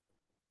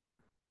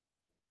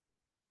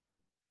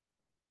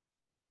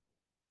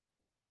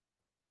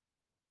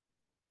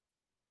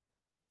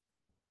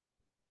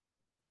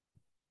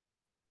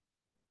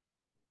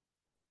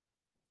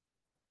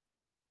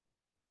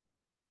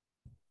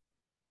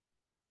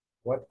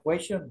 What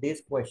question?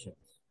 These questions.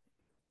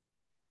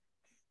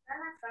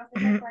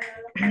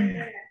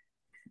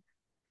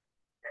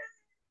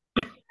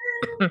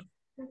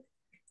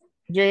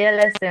 Yo ya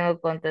las tengo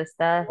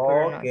contestadas,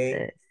 pero no Ok,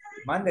 sé.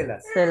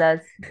 mándelas. Se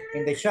las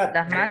In the chat.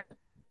 mando.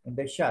 In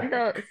the chat.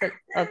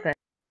 Ok.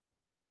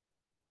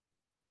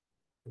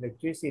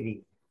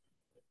 Electricity.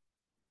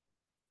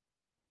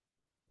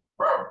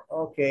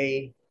 Ok.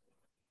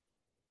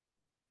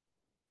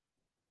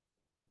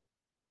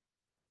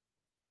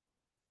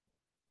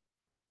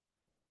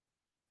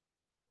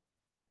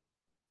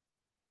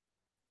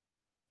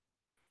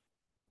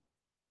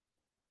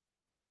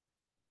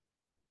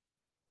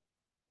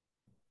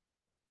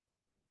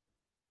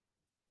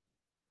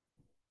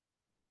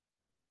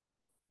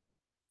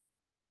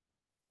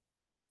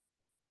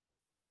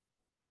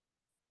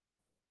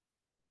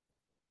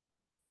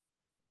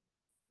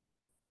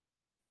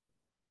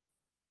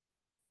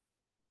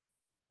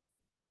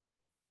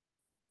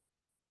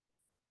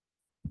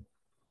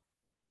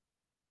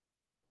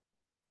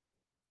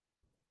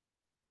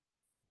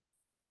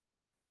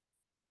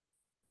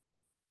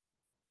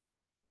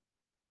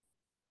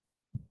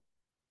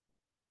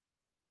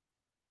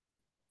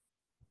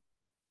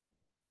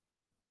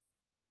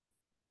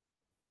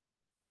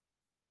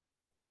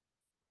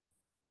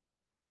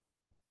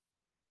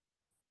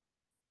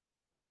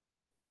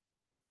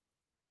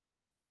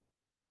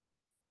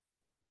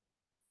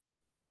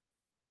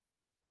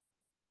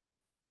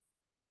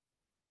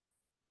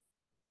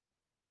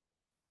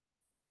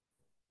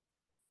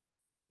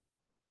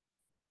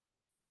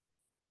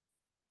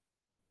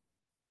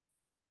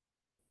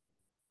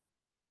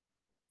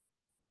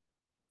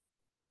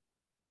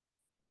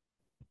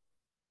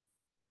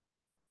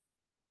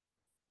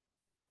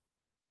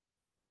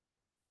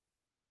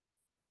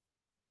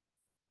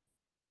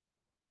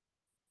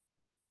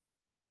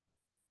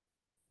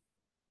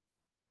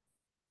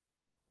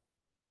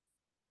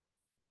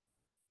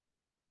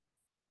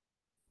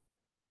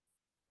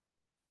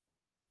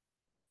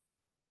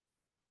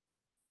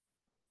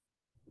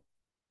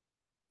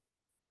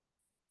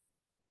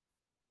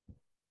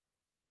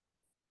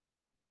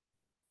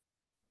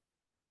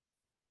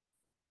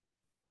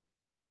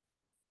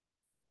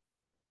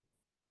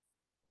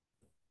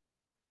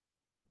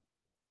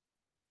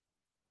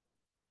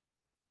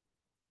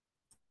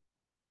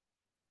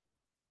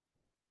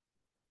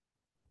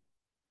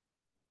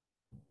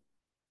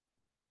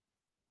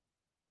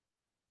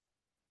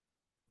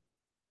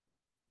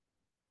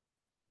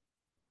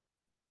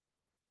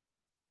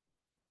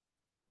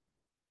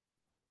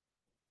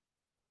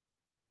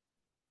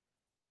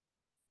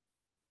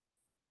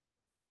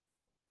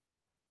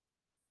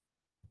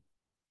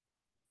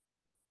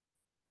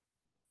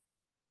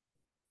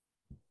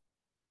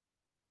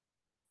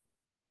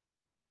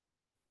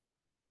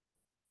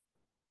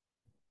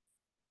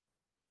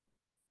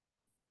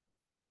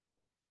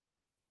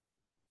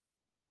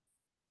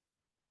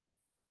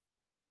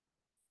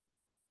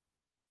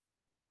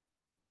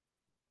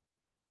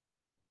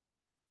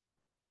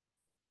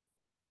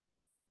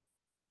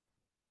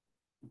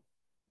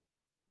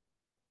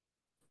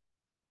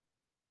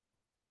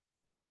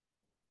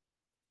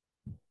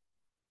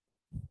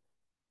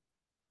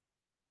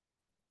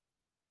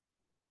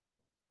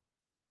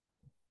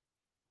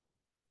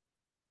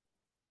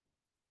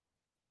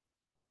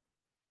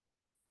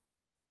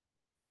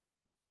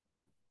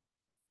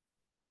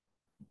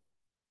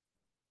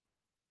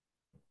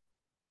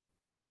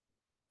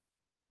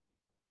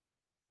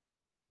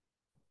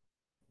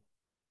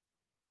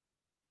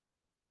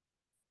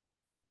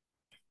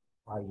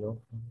 Ay,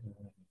 yo.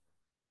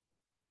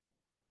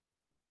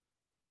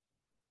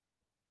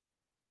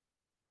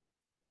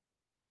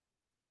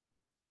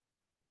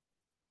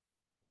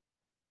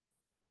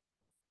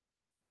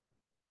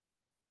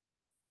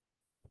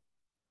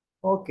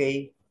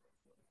 Okay.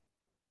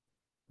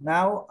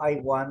 Now I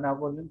want a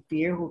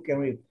volunteer who can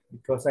read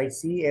because I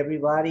see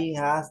everybody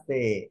has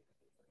the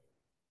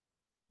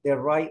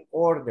right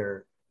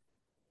order.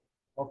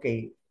 Ok,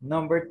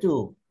 number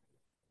 2.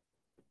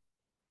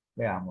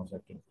 Veamos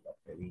aquí. Lo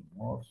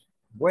pedimos.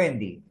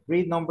 Wendy,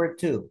 read number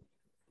 2.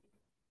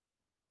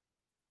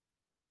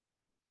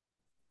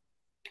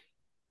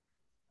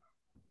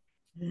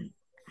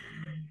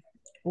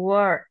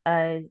 Word,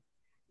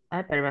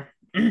 perdón.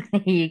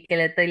 Y que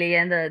le estoy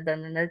leyendo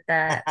donde no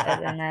está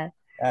ordenado.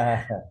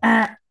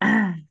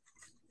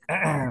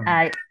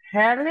 I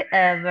hardly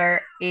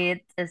ever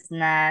eat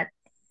snacks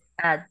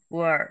at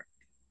work.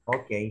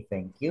 Okay,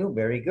 thank you.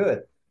 Very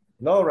good.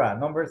 Laura,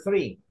 number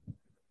 3.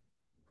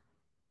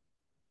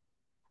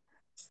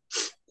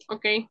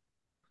 Okay.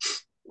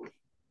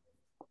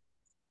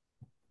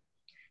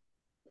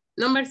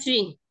 Number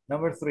 3.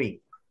 Number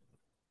 3.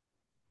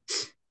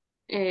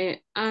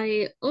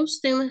 I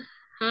often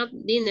have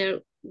dinner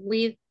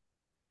with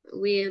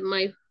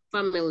my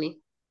family.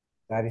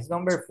 That is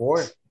number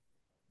 4.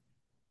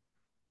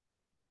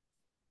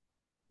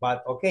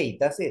 But okay,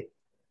 that's it.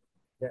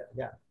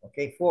 Yeah.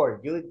 Okay,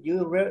 4.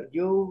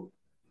 You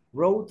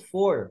wrote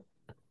 4.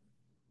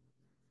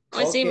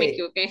 Oh, sí, me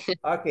Okay. equivoqué.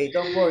 Okay,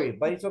 don't worry,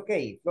 but it's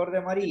okay. Flor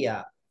de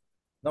Maria,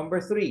 number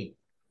 3.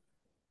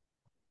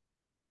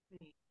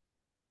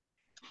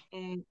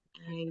 And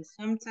I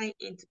sometimes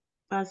eat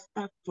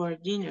pasta for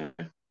dinner.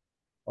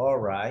 All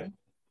right.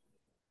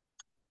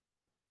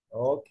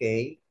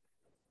 Okay.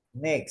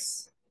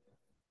 Next.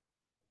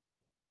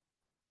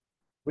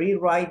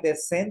 Rewrite the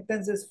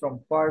sentences from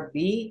part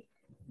B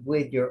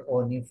with your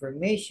own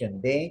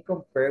information. Then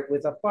compare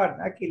with a part.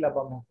 Aquí la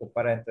vamos a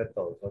comparar entre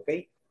todos, ¿ok?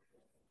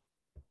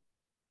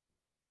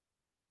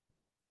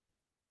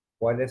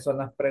 ¿Cuáles son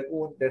las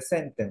preguntas?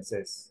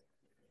 Sentences.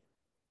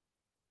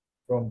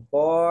 From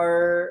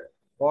part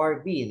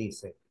B,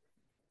 dice.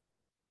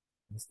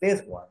 It's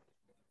this one.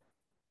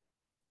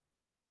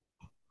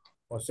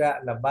 O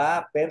sea, la va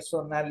a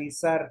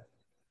personalizar.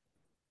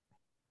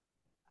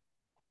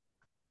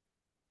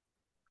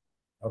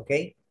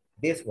 ¿Ok?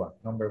 This one.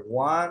 Number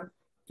 1,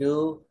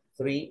 2,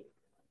 3.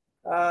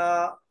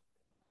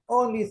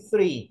 Only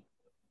 3.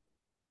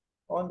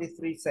 Only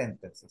 3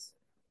 sentences.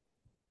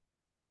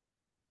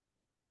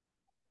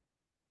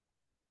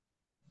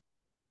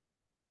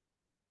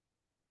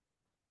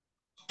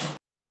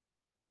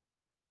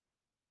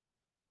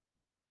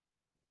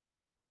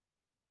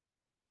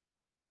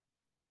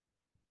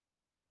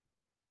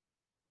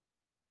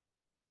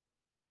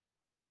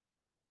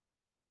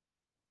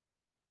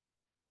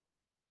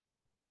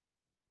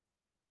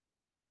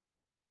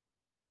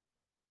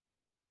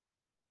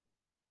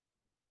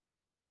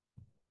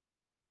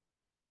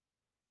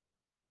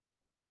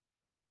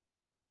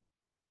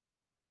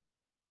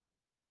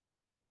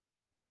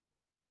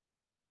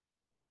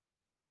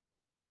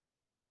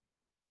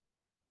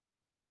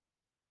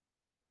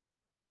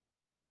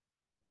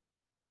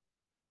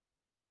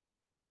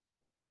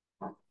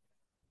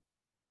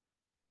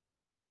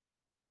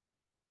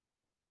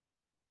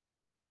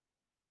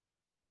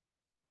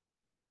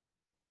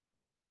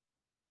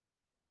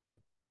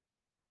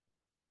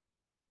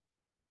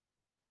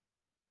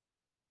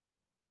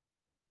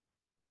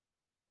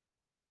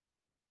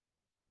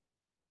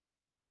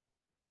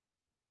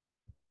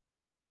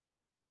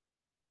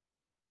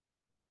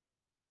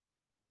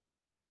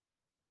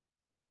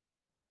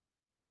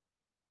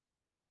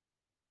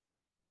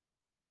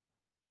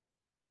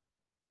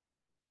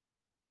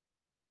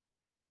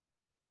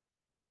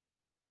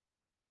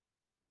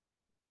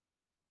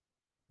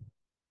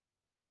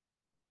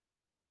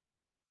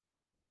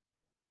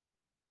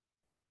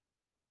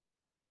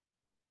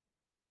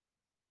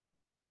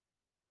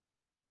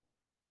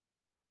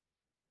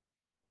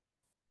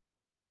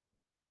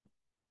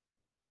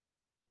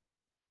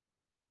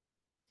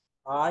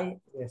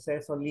 It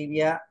says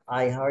Olivia,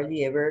 I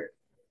hardly ever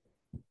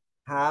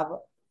have,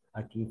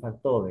 aquí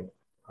faltó, ¿ve?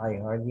 I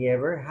hardly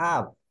ever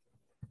have,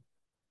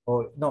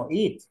 or no,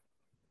 eat.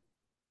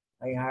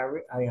 I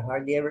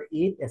hardly ever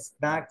eat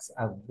snacks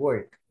at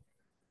work.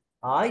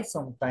 I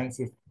sometimes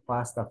eat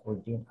pasta for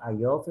dinner. I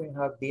often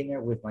have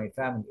dinner with my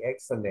family.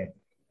 Excellent.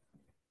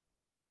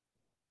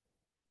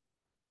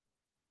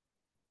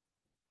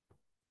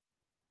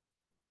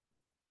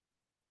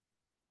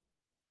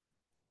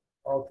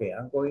 Okay,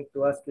 I'm going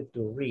to ask you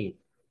to read.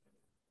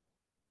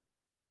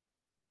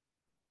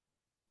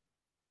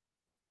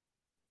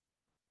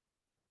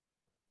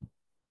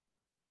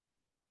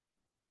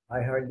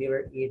 I hardly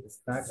ever eat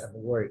snack at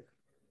work.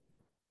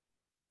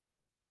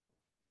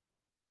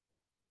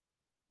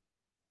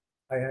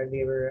 I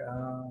hardly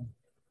ever,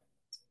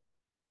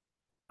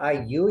 I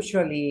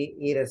usually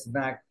eat a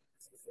snack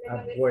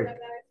at work.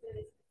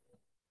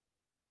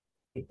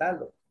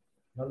 Quítalo.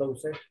 No lo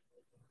usé.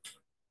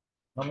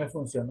 No me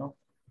funcionó.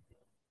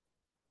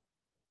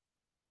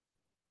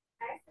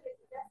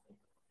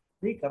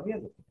 Sí,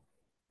 cambiarlo.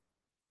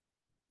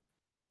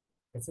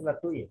 Esa es la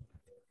tuya.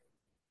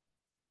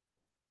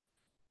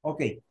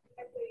 Okay.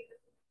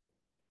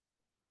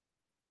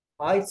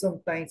 I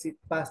sometimes eat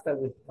pasta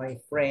with my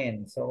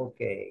friends.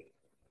 Okay.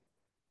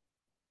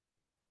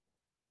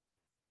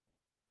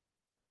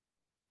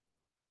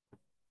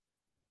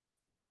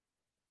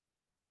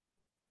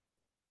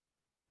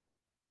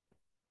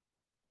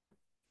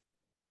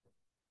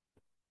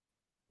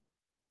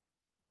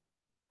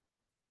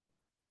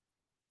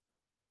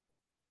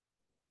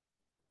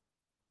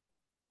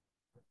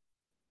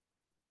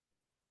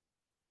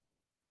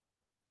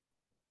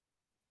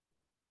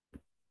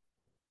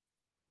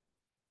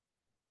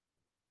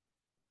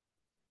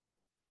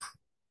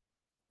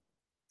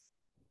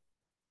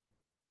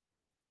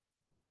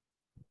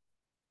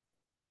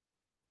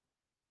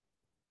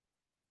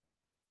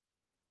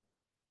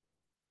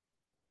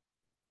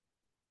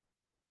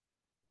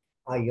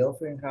 I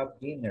often have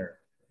dinner.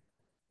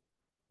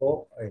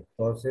 O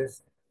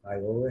entonces, I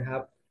often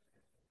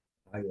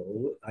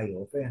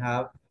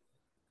have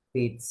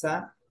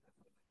pizza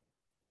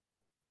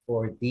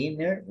for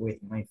dinner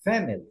with my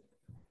family.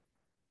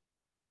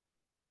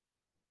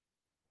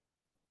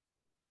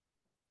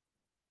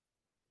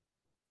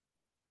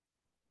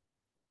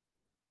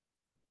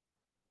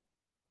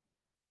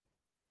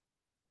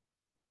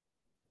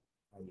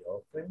 I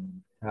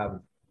often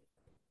have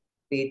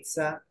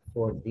pizza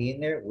for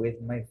dinner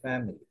with my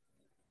family.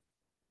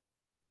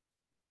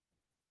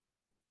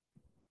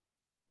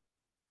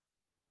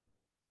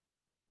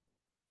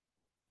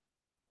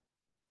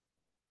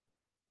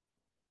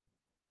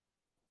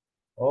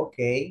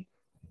 Okay,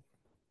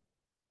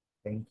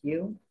 thank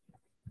you.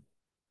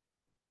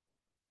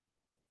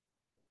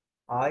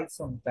 I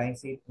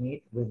sometimes eat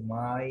meat with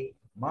my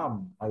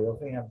mom. I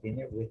often have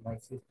dinner with my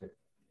sister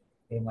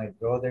and my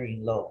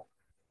brother-in-law.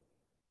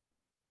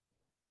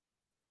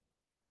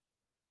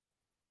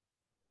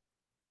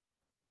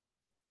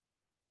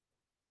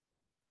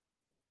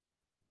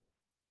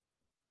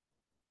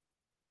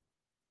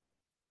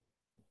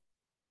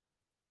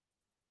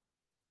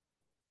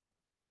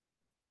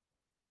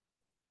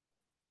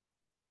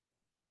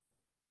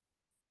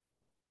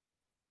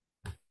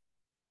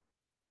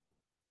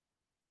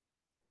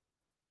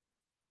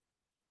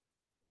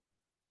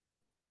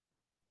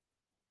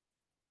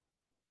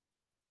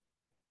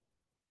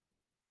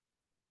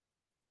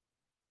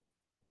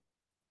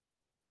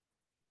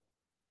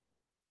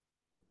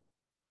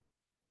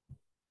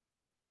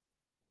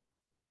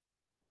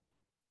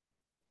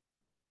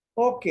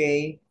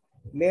 Okay,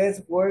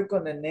 let's work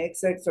on the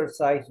next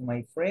exercise,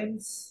 my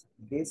friends.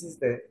 This is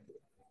the,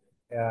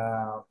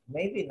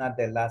 maybe not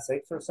the last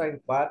exercise,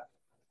 but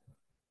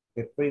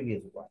the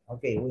previous one.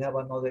 Okay, we have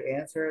another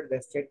answer.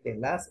 Let's check the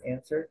last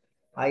answer.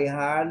 I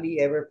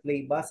hardly ever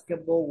play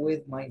basketball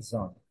with my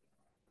son.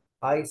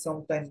 I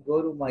sometimes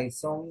go to my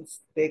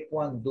son's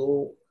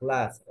taekwondo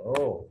class.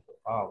 Oh,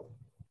 wow.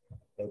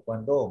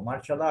 Taekwondo,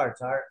 martial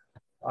arts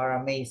are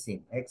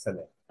amazing.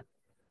 Excellent.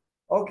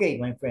 Okay,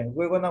 my friend,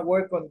 we're gonna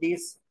work on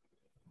these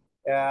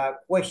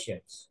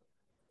questions.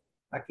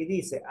 Aquí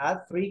dice,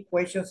 add 3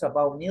 questions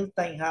about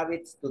mealtime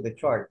habits to the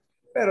chart.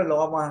 Pero lo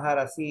vamos a dejar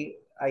así,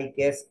 I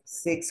guess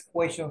 6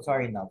 questions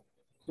are enough.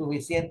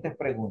 Suficientes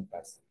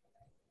preguntas.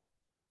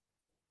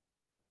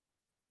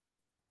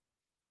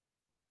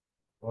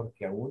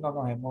 Porque aún no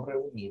nos hemos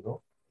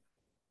reunido.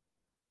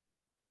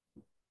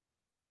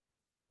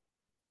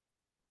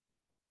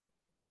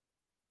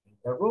 In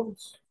the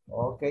rooms.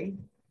 Okay.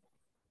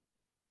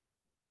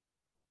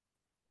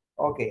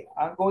 Okay,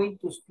 I'm going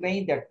to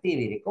explain the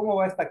activity. ¿Cómo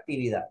va esta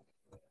actividad?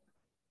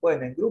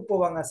 Bueno, en grupo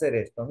van a hacer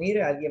esto.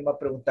 Mire, alguien va a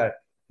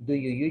preguntar, do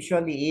you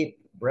usually eat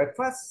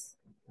breakfast?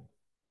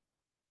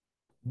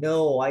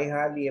 No, I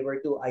hardly ever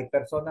do. Hay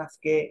personas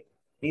que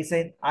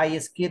dicen, I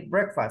skip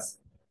breakfast.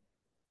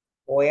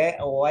 O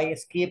I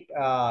skip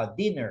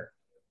dinner.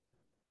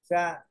 O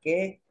sea,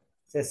 que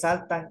se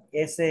saltan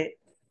ese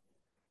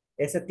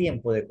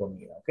tiempo de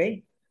comida,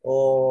 ¿ok?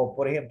 O,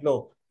 por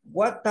ejemplo,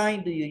 what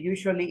time do you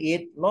usually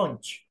eat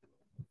lunch?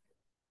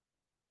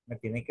 Me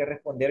tienen que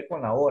responder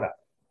con la hora,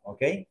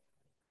 ¿ok?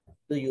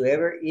 Do you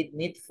ever eat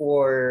meat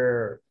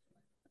for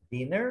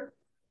dinner?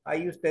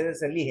 Ahí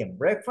ustedes eligen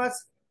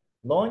breakfast,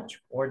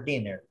 lunch, or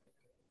dinner.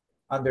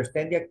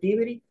 Understand the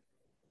activity?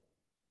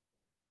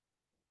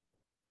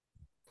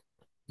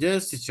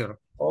 Yes, teacher.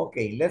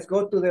 Okay, let's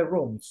go to the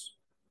rooms.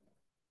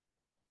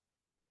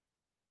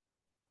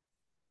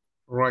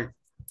 Right.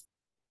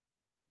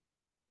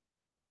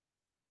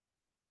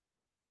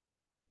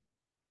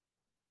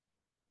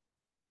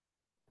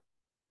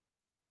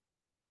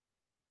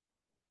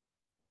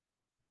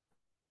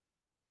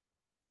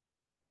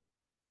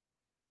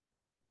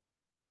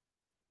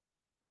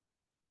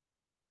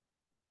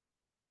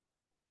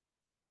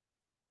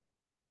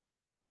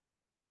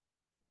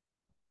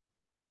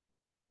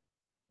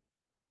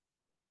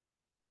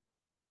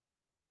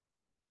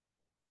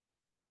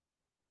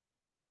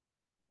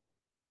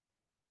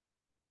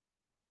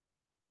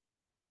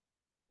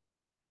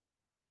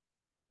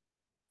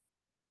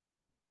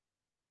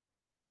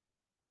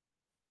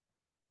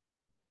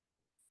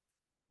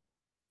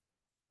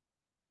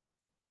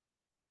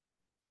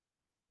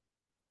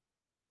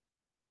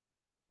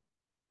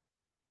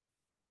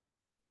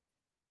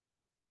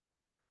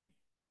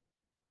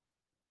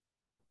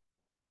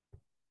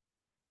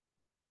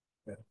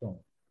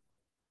 Perdón.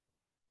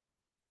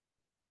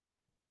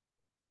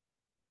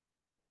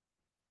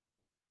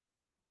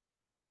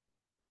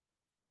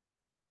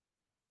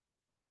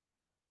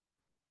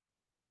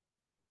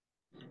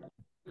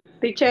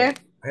 Teacher,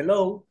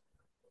 Hello.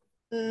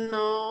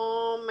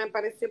 no me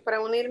pareció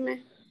para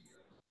unirme.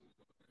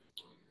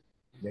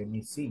 Let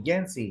me see.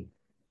 Jency.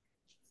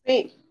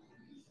 Sí,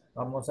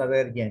 Vamos a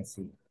ver,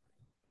 Jency.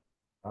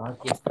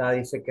 Aquí está,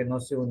 dice que no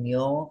se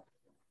unió.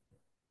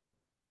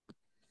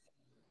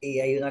 Y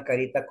hay una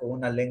carita con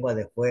una lengua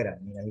de fuera.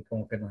 Mira, ahí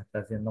como que nos está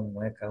haciendo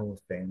muecas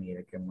usted.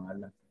 Mire, qué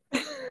mala.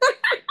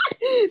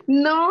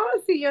 no,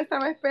 sí, yo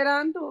estaba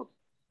esperando.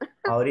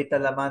 Ahorita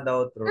la manda a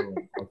otro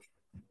room.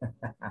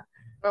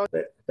 Ok.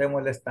 Estoy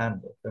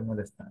molestando, estoy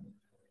molestando.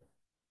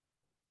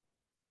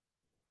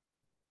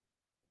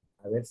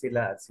 A ver si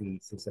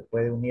se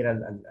puede unir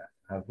al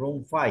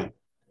room 5.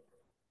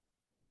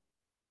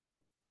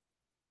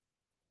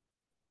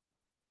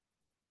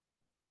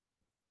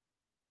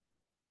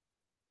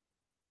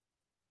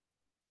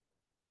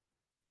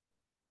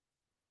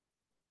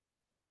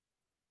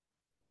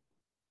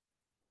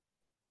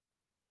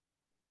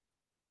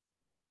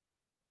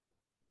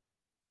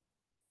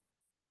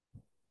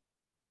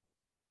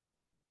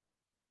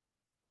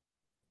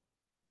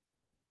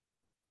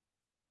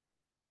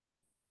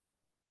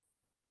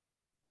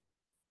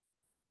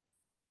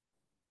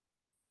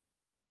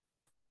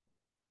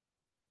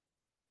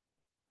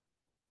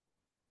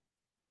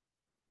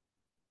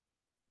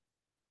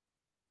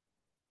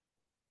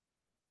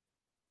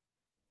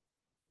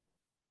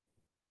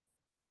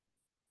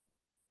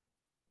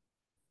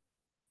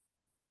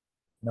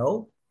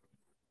 ¿No?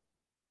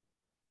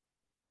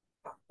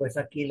 Pues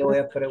aquí le voy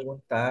a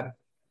preguntar,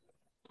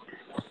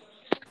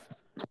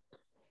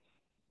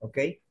 ¿ok?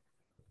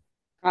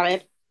 A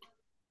ver,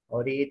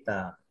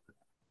 Ahorita,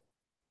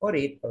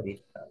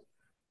 ahorita.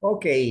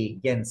 Ok,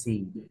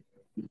 Jency.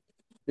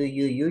 Do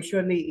you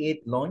usually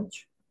eat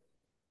lunch?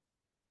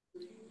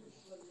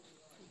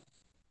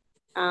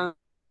 ah,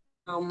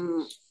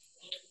 um,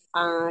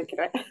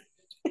 creo-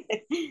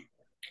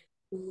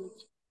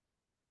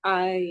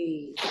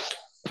 ay,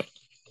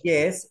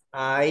 Yes,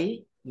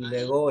 I, y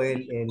luego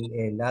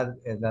el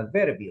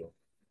adverbio.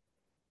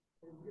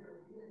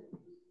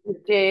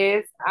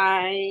 yes,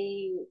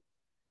 I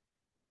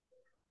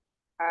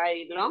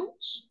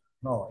lunch.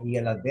 No, y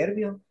el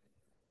adverbio.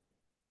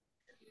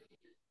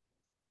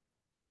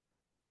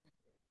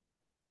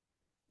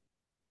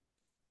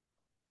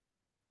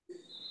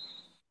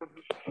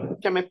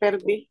 Que me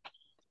perdí.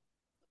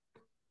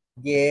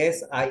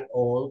 Yes, I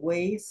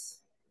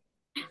always.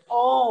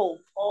 Oh.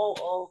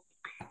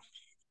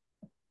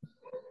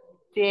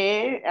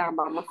 Yes,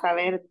 vamos a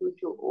ver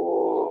tuyo.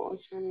 Oh,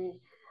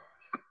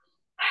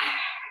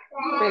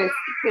 pero es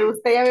que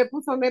usted ya me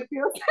puso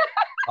nerviosa.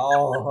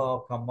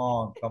 Oh, come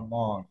on, come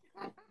on.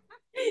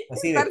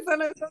 Así Estar de,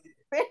 solo con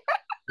usted.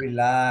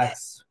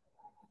 relax.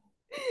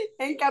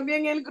 En cambio,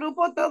 en el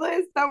grupo todos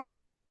estamos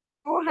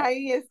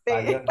ahí,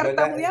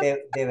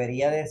 tartamudeando.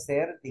 Debería de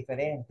ser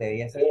diferente,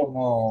 debería ser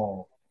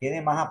como,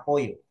 tiene más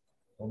apoyo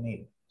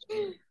conmigo.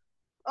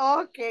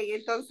 Ok,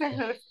 entonces,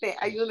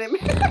 ayúdeme.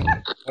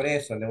 Por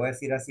eso le voy a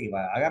decir así,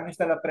 va, hágame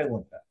usted la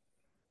pregunta.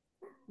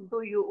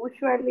 Do you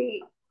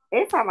usually,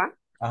 esa va,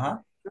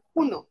 Ajá,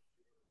 uno.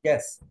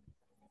 yes.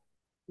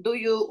 Do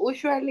you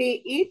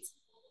usually eat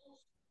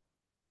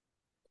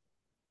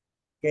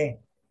 ¿Qué?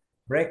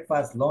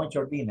 Breakfast, lunch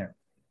or dinner?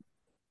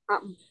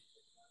 um,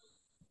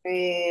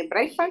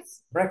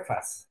 breakfast?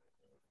 Breakfast.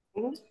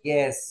 Mhm.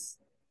 Yes,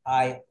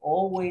 I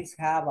always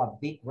have a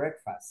big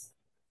breakfast.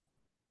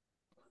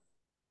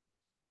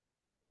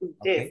 Yes,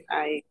 Okay.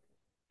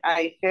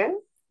 I have.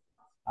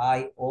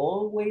 I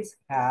always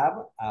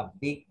have a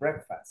big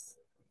breakfast.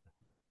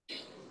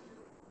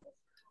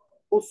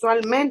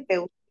 Usualmente,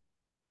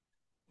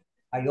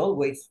 I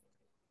always.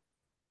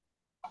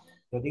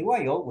 Yo digo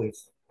I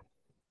always.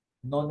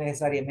 No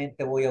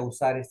necesariamente voy a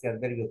usar este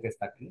adverbio que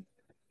está aquí.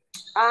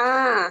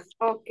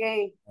 ok,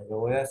 Yo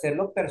voy a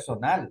hacerlo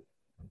personal.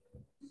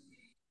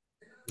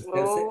 Si ok,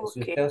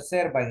 usted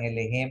observa en el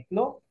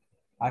ejemplo,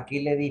 aquí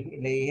le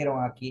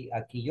dijeron aquí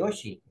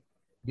Yoshi,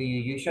 do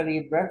you usually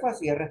eat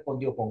breakfast? Y él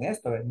respondió con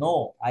esto.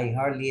 No, I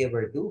hardly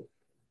ever do.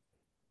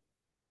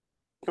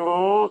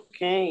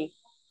 ok.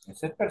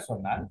 Eso es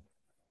personal.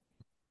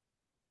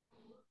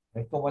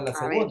 Es como la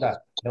A ver,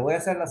 segunda. Le voy a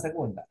hacer la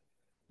segunda.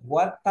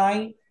 What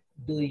time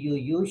do you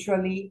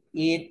usually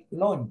eat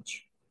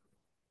lunch?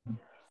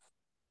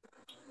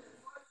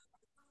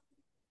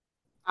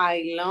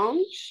 I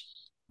lunch.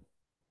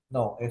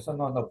 No, eso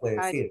no lo puede I,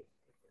 decir.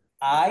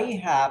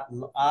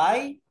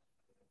 I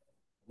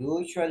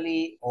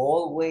usually,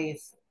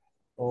 always,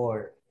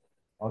 or,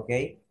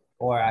 okay,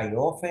 or I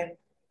often,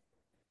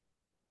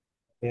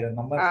 pero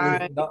no me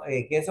pude, I, no,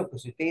 que eso,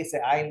 pues si usted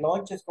dice I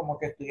lunch es como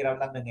que estuviera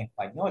hablando en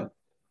español,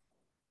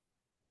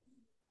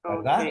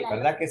 ¿verdad? ok.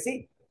 ¿Verdad que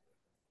sí?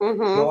 Yo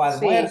Ujú, sí.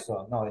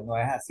 almuerzo, no, no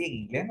es así, en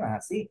inglés no es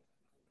así.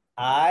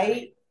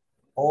 I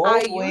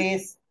I use,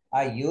 always,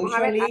 vamos a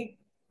ver,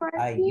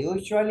 I usually,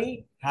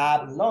 usually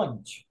have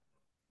lunch.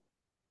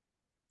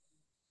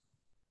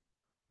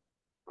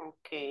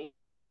 ok.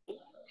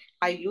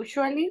 I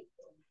usually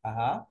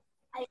Ajá.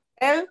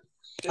 have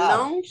Have,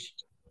 lunch,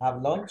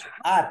 have lunch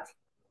at,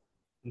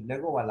 y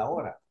luego va la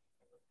hora.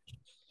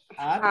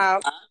 At,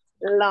 have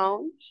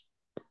lunch,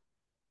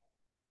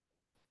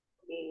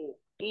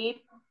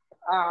 eat,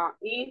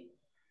 eat,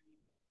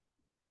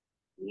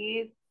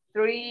 eat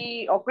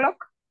 3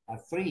 o'clock.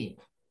 at 3,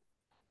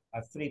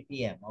 at 3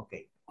 p.m.,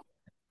 okay.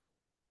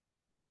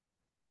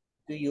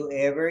 Do you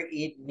ever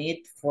eat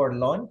meat for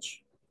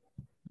lunch?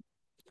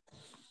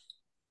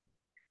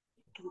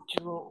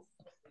 Yo,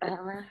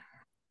 a ver,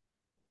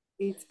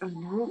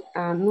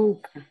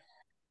 nunca.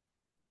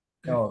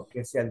 No,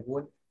 que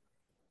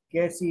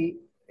si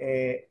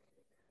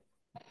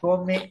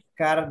come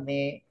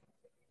carne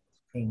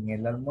en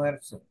el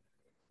almuerzo.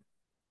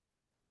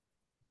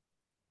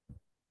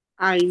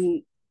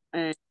 I,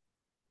 uh,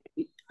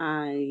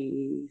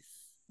 I,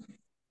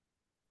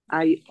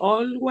 I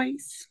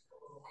always,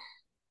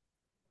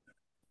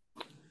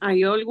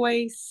 I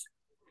always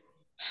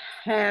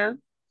have,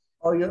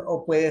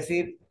 O puede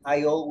decir,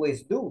 I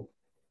always do.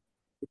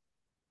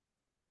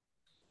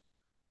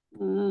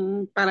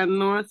 para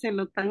no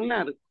hacerlo tan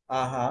largo.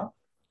 Ajá.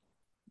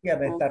 Ya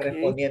me está Ok.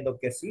 respondiendo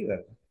que sí,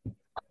 ¿verdad?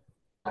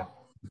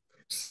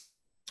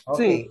 Ok,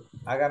 Sí.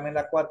 hágame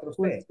la 4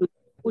 usted.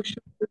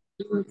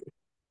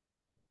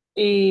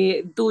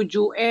 Do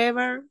you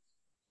ever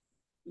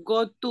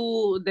go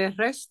to the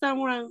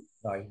restaurant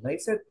No, ahí no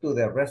dice to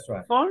the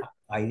restaurant. for?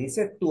 Ahí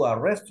dice to a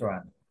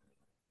restaurant.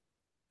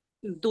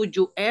 Do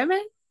you ever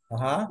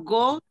Ajá.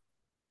 go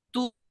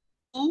to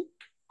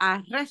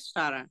a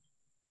restaurant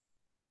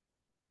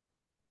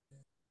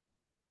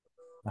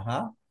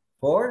Ajá.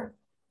 For.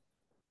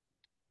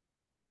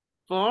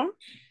 for?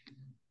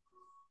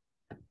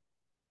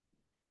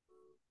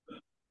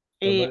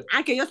 Solo-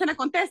 Que yo se la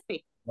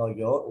conteste. No,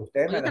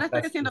 usted O me yo la se la está,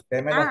 estoy haciendo.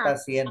 usted me la está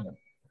haciendo.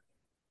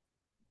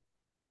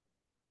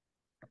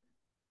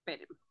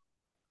 Espéreme.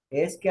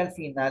 Es que al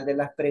final de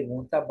las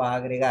preguntas va a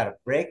agregar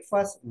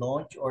breakfast,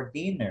 lunch or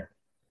dinner.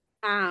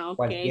 Ok,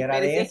 Cualquiera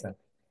pero de si es esas.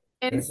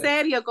 en Entonces,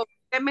 serio, como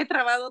usted me he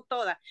trabado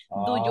toda.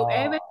 Do you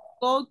ever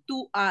go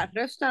to a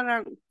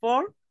restaurant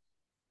for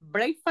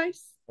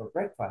breakfast? for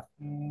breakfast.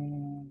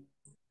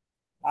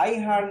 I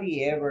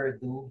hardly ever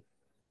do.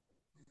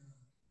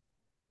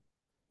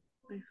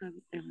 I have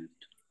ever.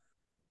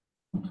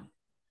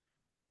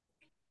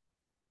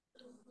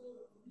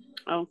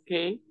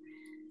 Ok.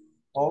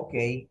 Ok,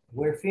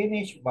 we're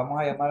finished. Vamos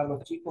a llamar a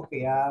los chicos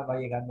que ya va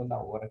llegando la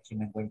hora.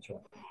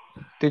 Chimenguencho.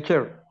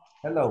 Teacher,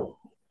 Hello.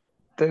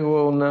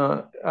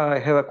 I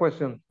have a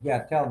question.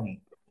 Yeah, tell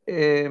me.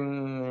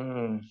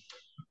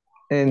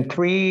 En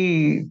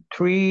three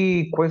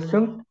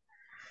questions,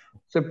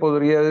 se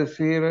podría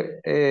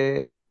decir,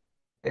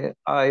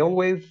 I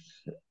always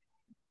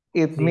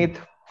eat Sí. meat,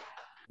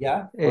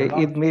 Yeah, or not.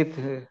 eat meat,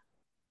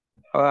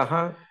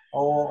 ajá,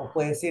 O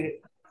puede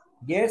decir,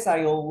 yes,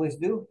 I always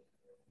do.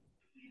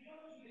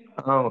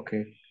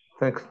 okay,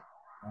 thanks.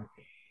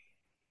 Okay.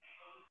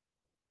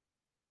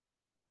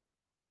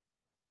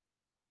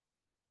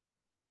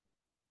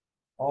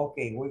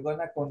 Okay, we're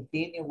gonna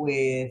continue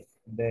with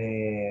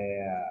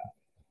the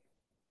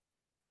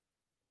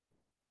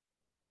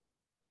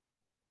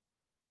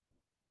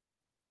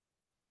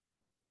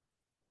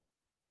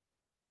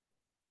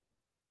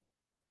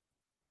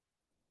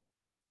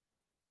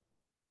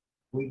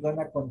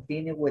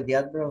the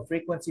adverb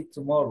frequency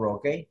tomorrow,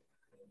 okay?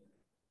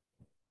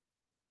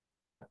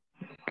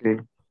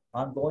 Okay.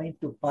 I'm going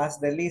to pass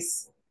the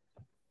list.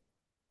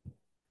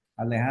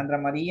 Alejandra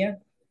María.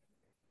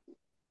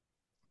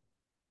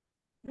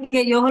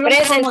 Que yo solo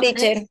Present, pongo teacher.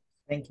 tres.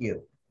 Thank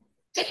you.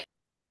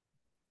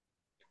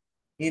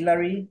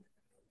 Hillary.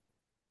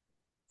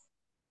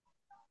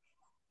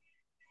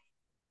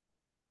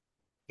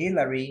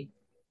 Hillary.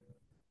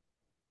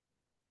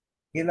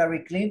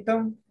 Hillary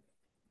Clinton.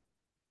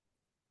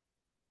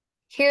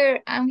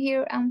 Here, I'm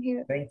here, I'm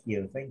here. Thank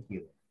you, thank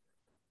you.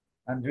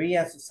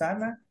 Andrea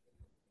Susana.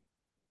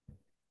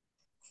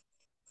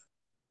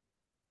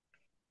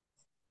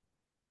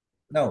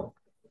 No.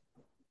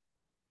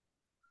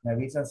 Me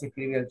avisan si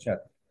escribe el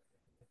chat.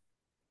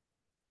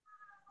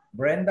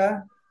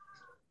 Brenda.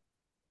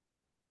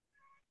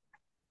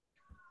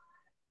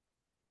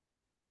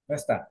 No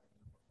está.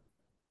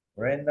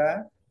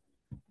 Brenda.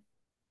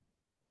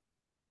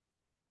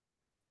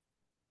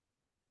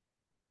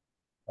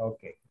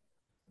 Okay.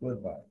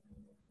 Goodbye.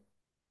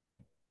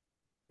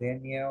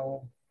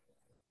 Daniel.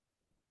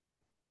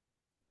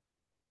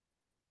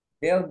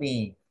 Tell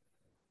me.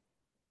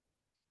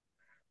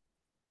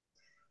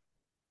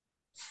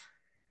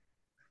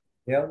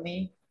 Tell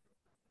me.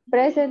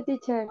 Present,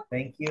 teacher.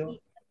 Thank you.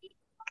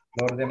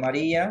 Flor de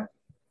María.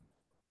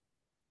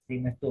 Si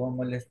me estuvo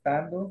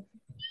molestando.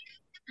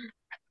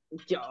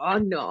 Yo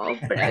no,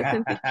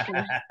 present,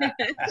 teacher.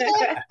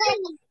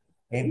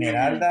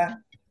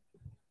 Esmeralda.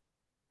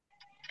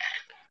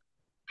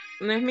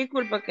 No es mi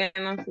culpa que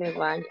no se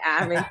vaya.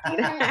 Ah,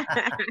 mentira.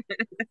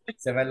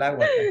 Se va el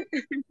agua acá.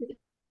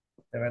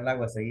 Se va el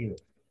agua seguido.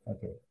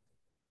 Ok.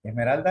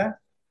 Esmeralda.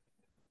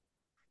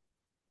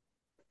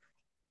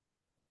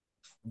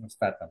 No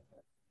está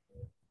tampoco.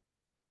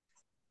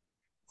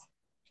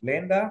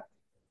 Glenda.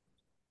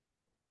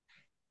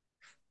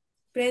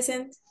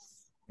 Present.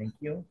 Thank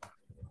you.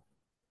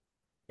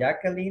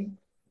 Jacqueline.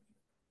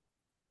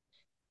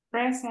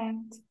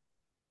 Present.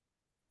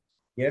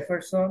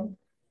 Jefferson.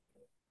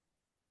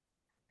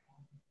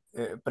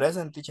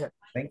 Present, teacher.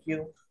 Thank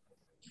you.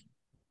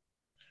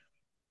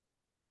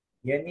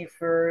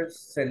 Jennifer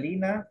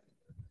Selena.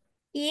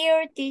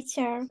 Here,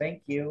 teacher.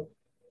 Thank you.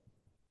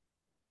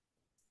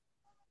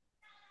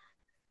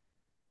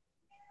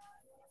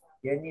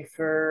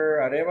 Jennifer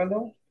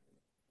Arevalo.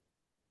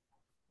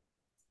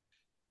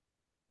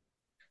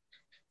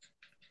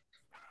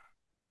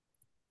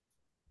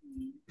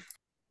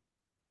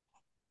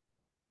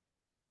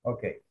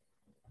 Okay.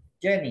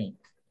 Jenny,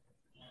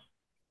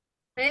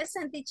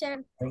 Present,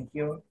 teacher. thank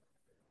you.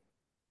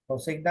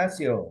 José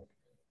Ignacio,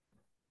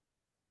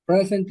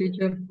 Present,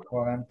 teacher.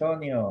 Juan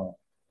Antonio,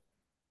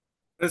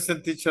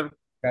 Present, teacher.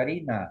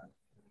 Karina,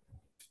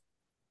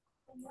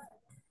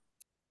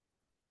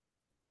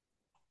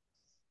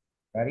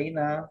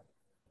 Karina,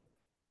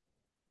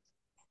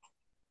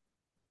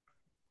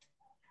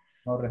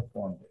 no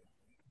responde.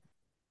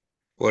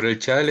 Por el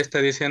chat le está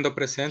diciendo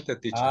presente,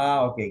 teacher.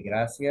 Ah, ok,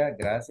 gracias,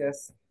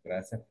 gracias,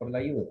 gracias por la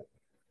ayuda.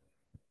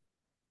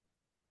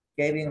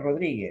 Kevin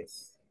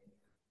Rodríguez,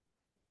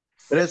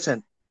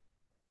 Present.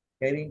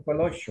 Kevin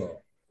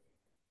Colosio,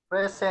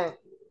 Present.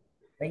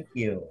 thank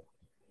you.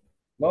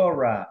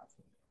 Laura,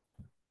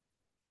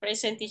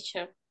 Present,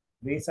 teacher.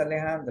 Luis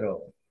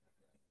Alejandro,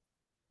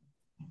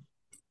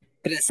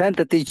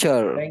 Present,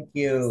 teacher. thank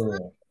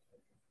you.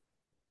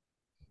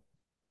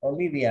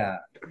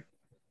 Olivia,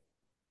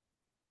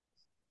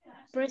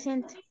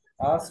 Present.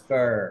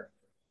 Oscar,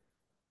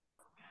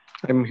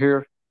 I'm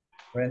here.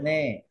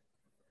 René,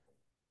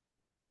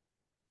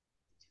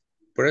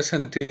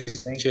 Present,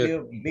 thank teacher.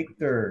 you.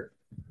 Victor,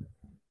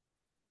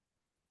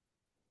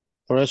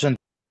 Present.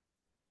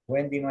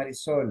 Wendy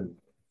Marisol,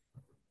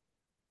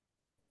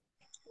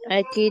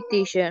 Aquí,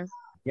 teacher.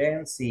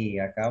 Jency,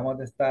 acabamos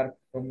de estar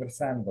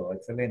conversando,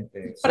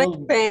 excelente.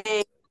 Present.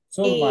 Y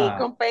Zulma,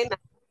 con pena.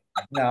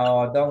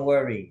 no, don't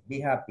worry,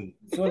 be happy.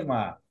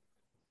 Zulma,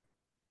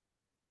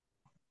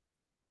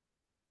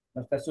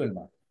 no está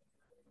Zulma.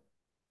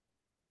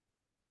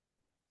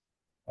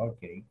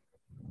 Ok,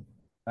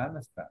 no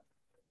está.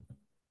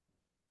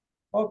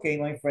 Okay,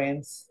 my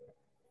friends,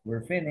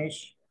 we're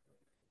finished.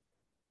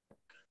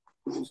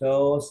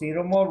 So, see you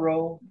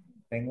tomorrow.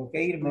 Tengo que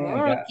irme.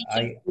 Tomorrow,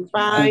 I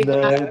Bye. Good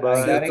night, I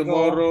bye. gotta go.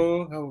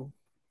 Tomorrow.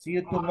 See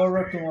you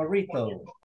tomorrow, tomorrito.